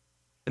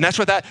 And that's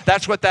what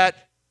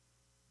that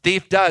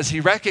thief does. He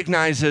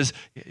recognizes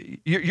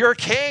you're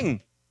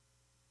king.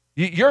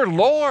 You're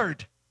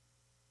Lord.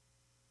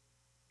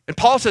 And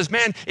Paul says,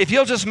 man, if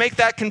you'll just make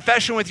that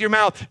confession with your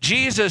mouth,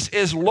 Jesus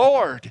is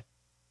Lord,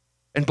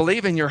 and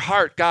believe in your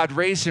heart God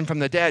raised him from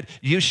the dead,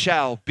 you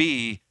shall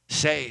be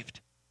saved.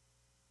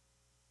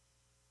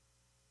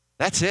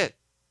 That's it.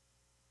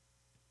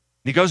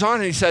 He goes on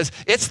and he says,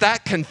 it's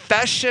that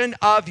confession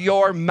of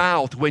your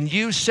mouth. When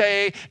you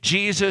say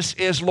Jesus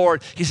is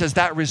Lord, he says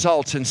that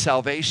results in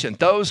salvation.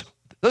 Those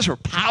are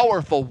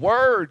powerful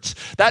words.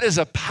 That is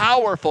a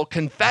powerful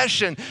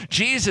confession.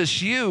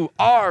 Jesus, you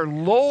are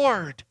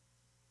Lord.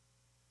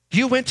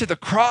 You went to the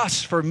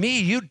cross for me.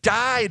 You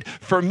died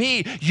for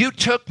me. You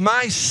took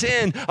my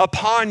sin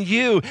upon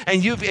you,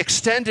 and you've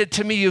extended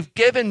to me. You've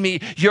given me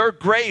your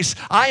grace.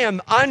 I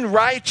am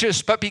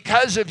unrighteous, but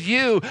because of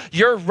you,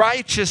 your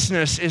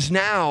righteousness is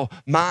now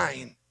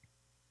mine.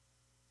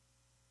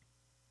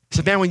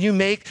 So, man, when you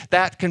make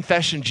that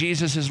confession,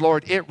 Jesus is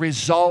Lord, it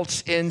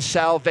results in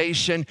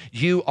salvation.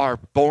 You are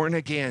born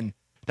again.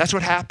 That's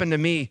what happened to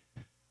me.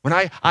 When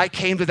I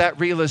came to that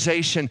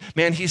realization,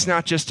 man, he's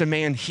not just a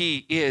man,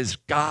 he is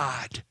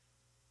God.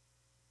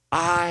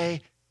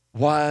 I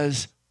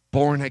was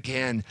born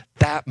again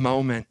that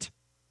moment.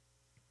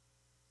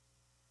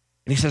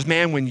 And he says,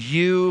 man, when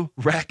you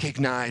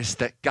recognize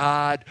that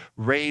God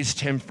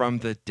raised him from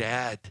the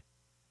dead,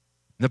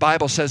 the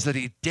Bible says that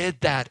he did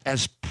that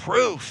as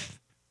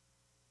proof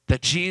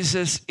that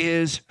Jesus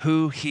is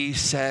who he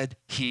said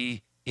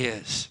he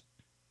is.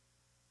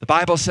 The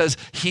Bible says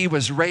he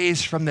was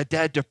raised from the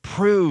dead to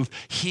prove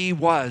he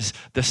was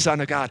the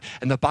Son of God.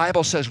 And the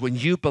Bible says when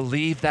you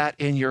believe that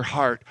in your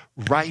heart,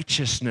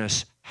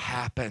 righteousness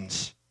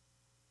happens.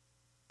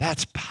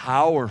 That's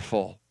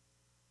powerful.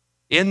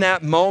 In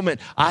that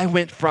moment, I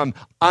went from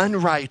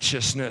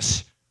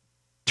unrighteousness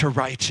to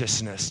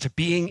righteousness, to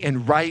being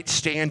in right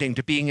standing,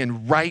 to being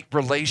in right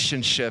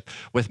relationship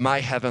with my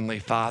Heavenly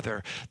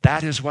Father.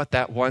 That is what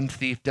that one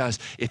thief does.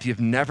 If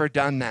you've never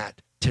done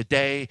that,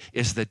 today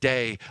is the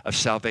day of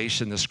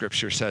salvation, the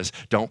scripture says.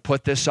 Don't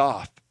put this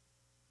off,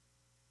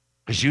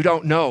 because you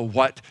don't know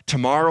what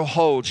tomorrow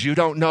holds. You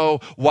don't know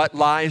what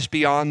lies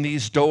beyond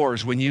these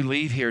doors when you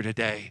leave here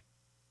today.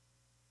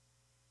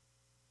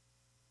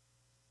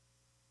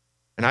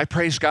 And I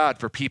praise God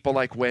for people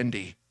like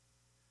Wendy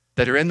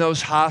that are in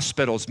those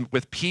hospitals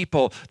with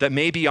people that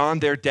may be on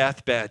their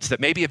deathbeds, that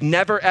maybe have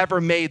never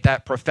ever made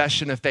that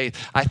profession of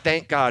faith. I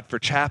thank God for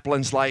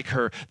chaplains like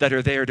her that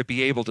are there to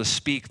be able to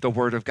speak the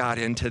word of God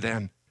into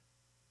them.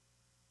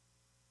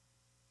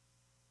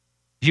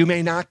 You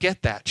may not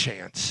get that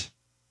chance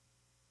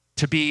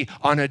to be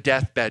on a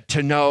deathbed,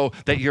 to know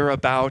that you're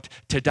about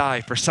to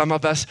die. For some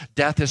of us,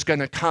 death is going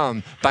to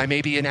come by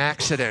maybe an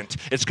accident.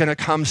 It's going to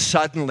come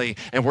suddenly,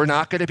 and we're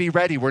not going to be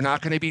ready. We're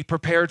not going to be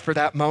prepared for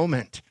that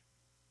moment.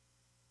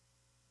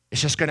 It's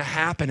just going to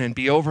happen and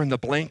be over in the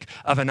blink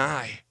of an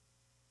eye.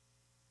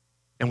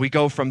 And we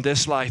go from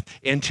this life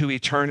into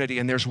eternity.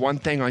 And there's one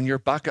thing on your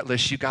bucket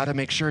list you got to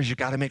make sure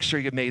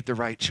you made the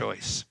right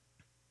choice.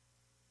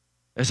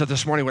 And so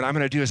this morning, what I'm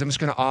going to do is I'm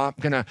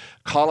going to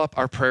call up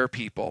our prayer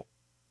people.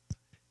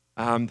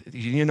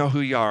 You know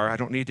who you are. I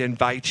don't need to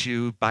invite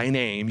you by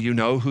name. You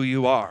know who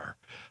you are.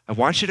 I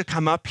want you to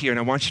come up here and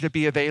I want you to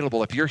be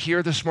available. If you're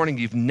here this morning,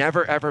 you've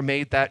never ever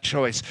made that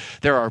choice.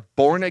 There are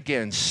born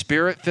again,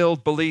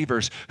 spirit-filled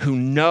believers who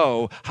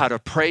know how to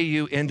pray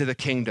you into the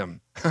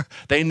kingdom.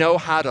 They know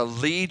how to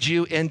lead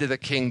you into the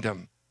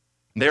kingdom.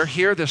 They're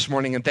here this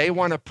morning and they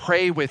want to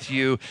pray with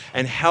you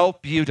and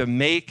help you to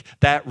make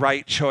that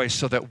right choice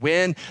so that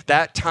when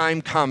that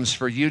time comes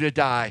for you to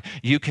die,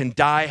 you can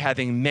die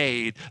having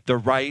made the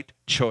right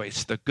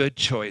choice, the good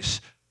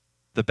choice,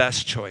 the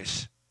best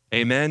choice.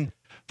 Amen.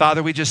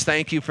 Father, we just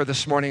thank you for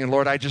this morning. And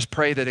Lord, I just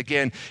pray that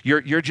again,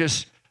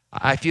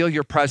 I feel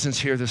your presence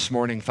here this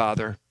morning,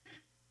 Father.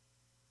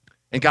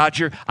 And God,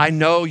 I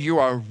know you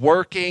are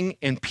working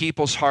in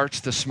people's hearts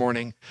this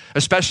morning,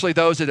 especially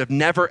those that have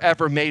never,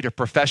 ever made a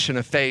profession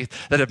of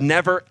faith, that have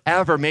never,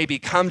 ever maybe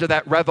come to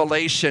that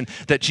revelation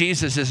that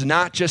Jesus is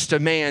not just a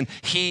man,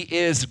 he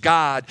is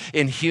God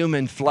in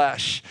human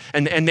flesh.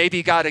 And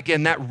maybe, God,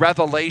 again, that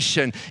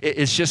revelation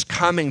is just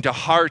coming to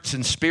hearts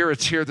and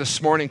spirits here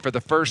this morning for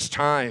the first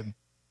time.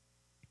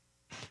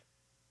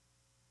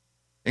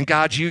 And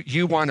God,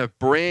 you want to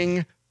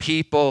bring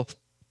people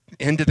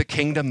into the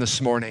kingdom this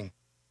morning.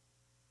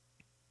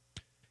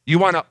 You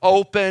want to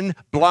open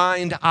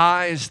blind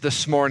eyes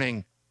this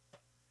morning.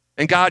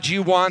 And God,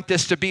 you want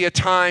this to be a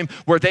time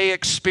where they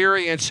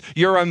experience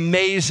your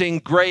amazing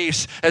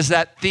grace as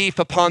that thief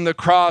upon the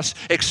cross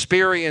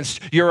experienced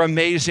your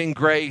amazing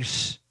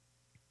grace.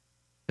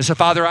 And so,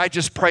 Father, I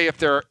just pray if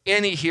there are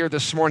any here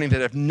this morning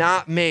that have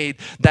not made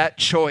that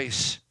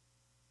choice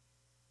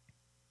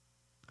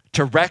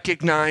to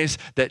recognize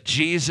that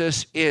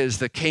Jesus is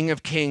the King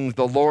of Kings,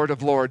 the Lord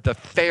of Lords, the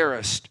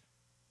fairest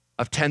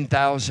of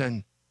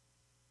 10,000.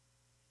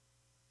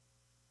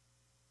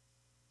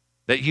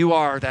 That you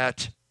are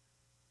that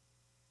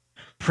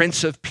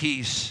Prince of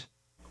Peace,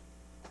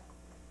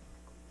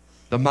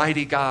 the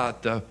mighty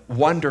God, the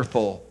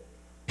wonderful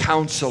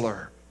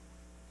Counselor.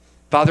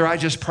 Father, I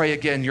just pray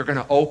again, you're going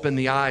to open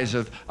the eyes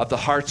of the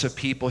hearts of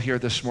people here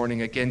this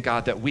morning. Again,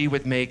 God, that we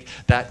would make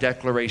that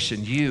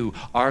declaration. You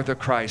are the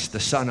Christ, the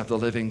Son of the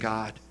living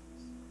God.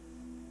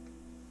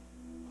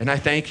 And I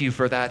thank you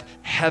for that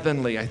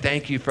I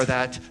thank you for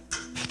that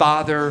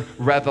Father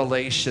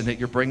revelation that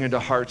you're bringing to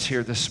hearts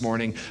here this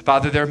morning.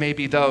 Father, there may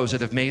be those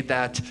that have made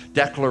that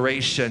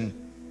declaration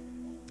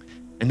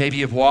and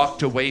maybe have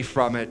walked away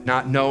from it,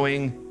 not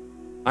knowing,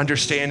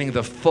 understanding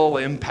the full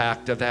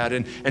impact of that.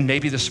 And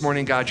maybe this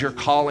morning, God, you're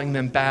calling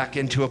them back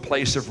into a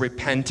place of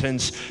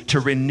repentance to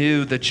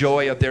renew the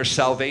joy of their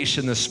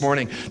salvation this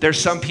morning. There's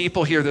some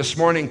people here this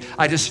morning,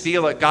 I just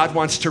feel it. God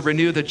wants to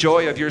renew the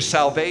joy of your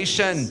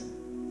salvation.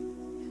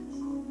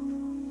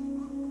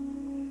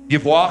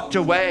 You've walked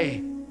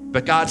away,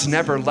 but God's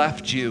never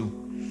left you.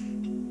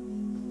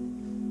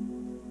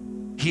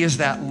 He is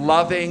that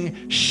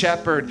loving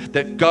shepherd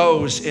that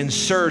goes in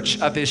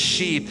search of his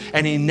sheep,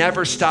 and he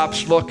never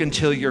stops looking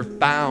until you're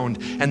found.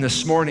 And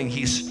this morning,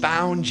 he's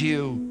found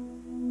you.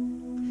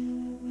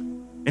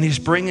 And he's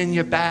bringing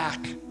you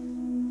back.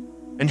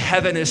 And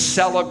heaven is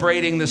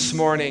celebrating this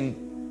morning.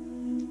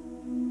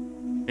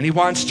 And he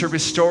wants to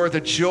restore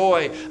the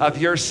joy of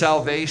your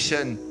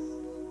salvation.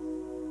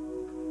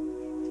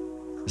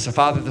 So,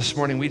 Father, this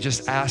morning, we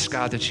just ask,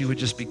 God, that you would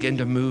just begin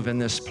to move in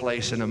this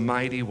place in a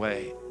mighty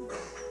way.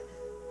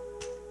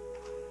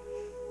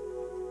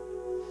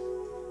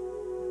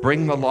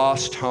 Bring the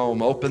lost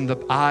home. Open the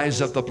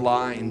eyes of the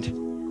blind.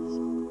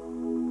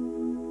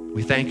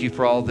 We thank you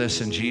for all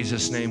this. In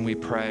Jesus' name we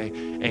pray.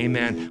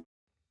 Amen.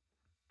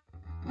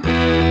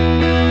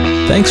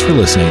 Thanks for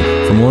listening.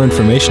 For more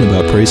information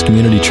about Praise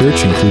Community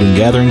Church, including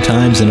gathering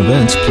times and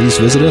events, please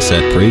visit us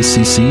at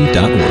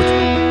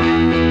praisecc.org.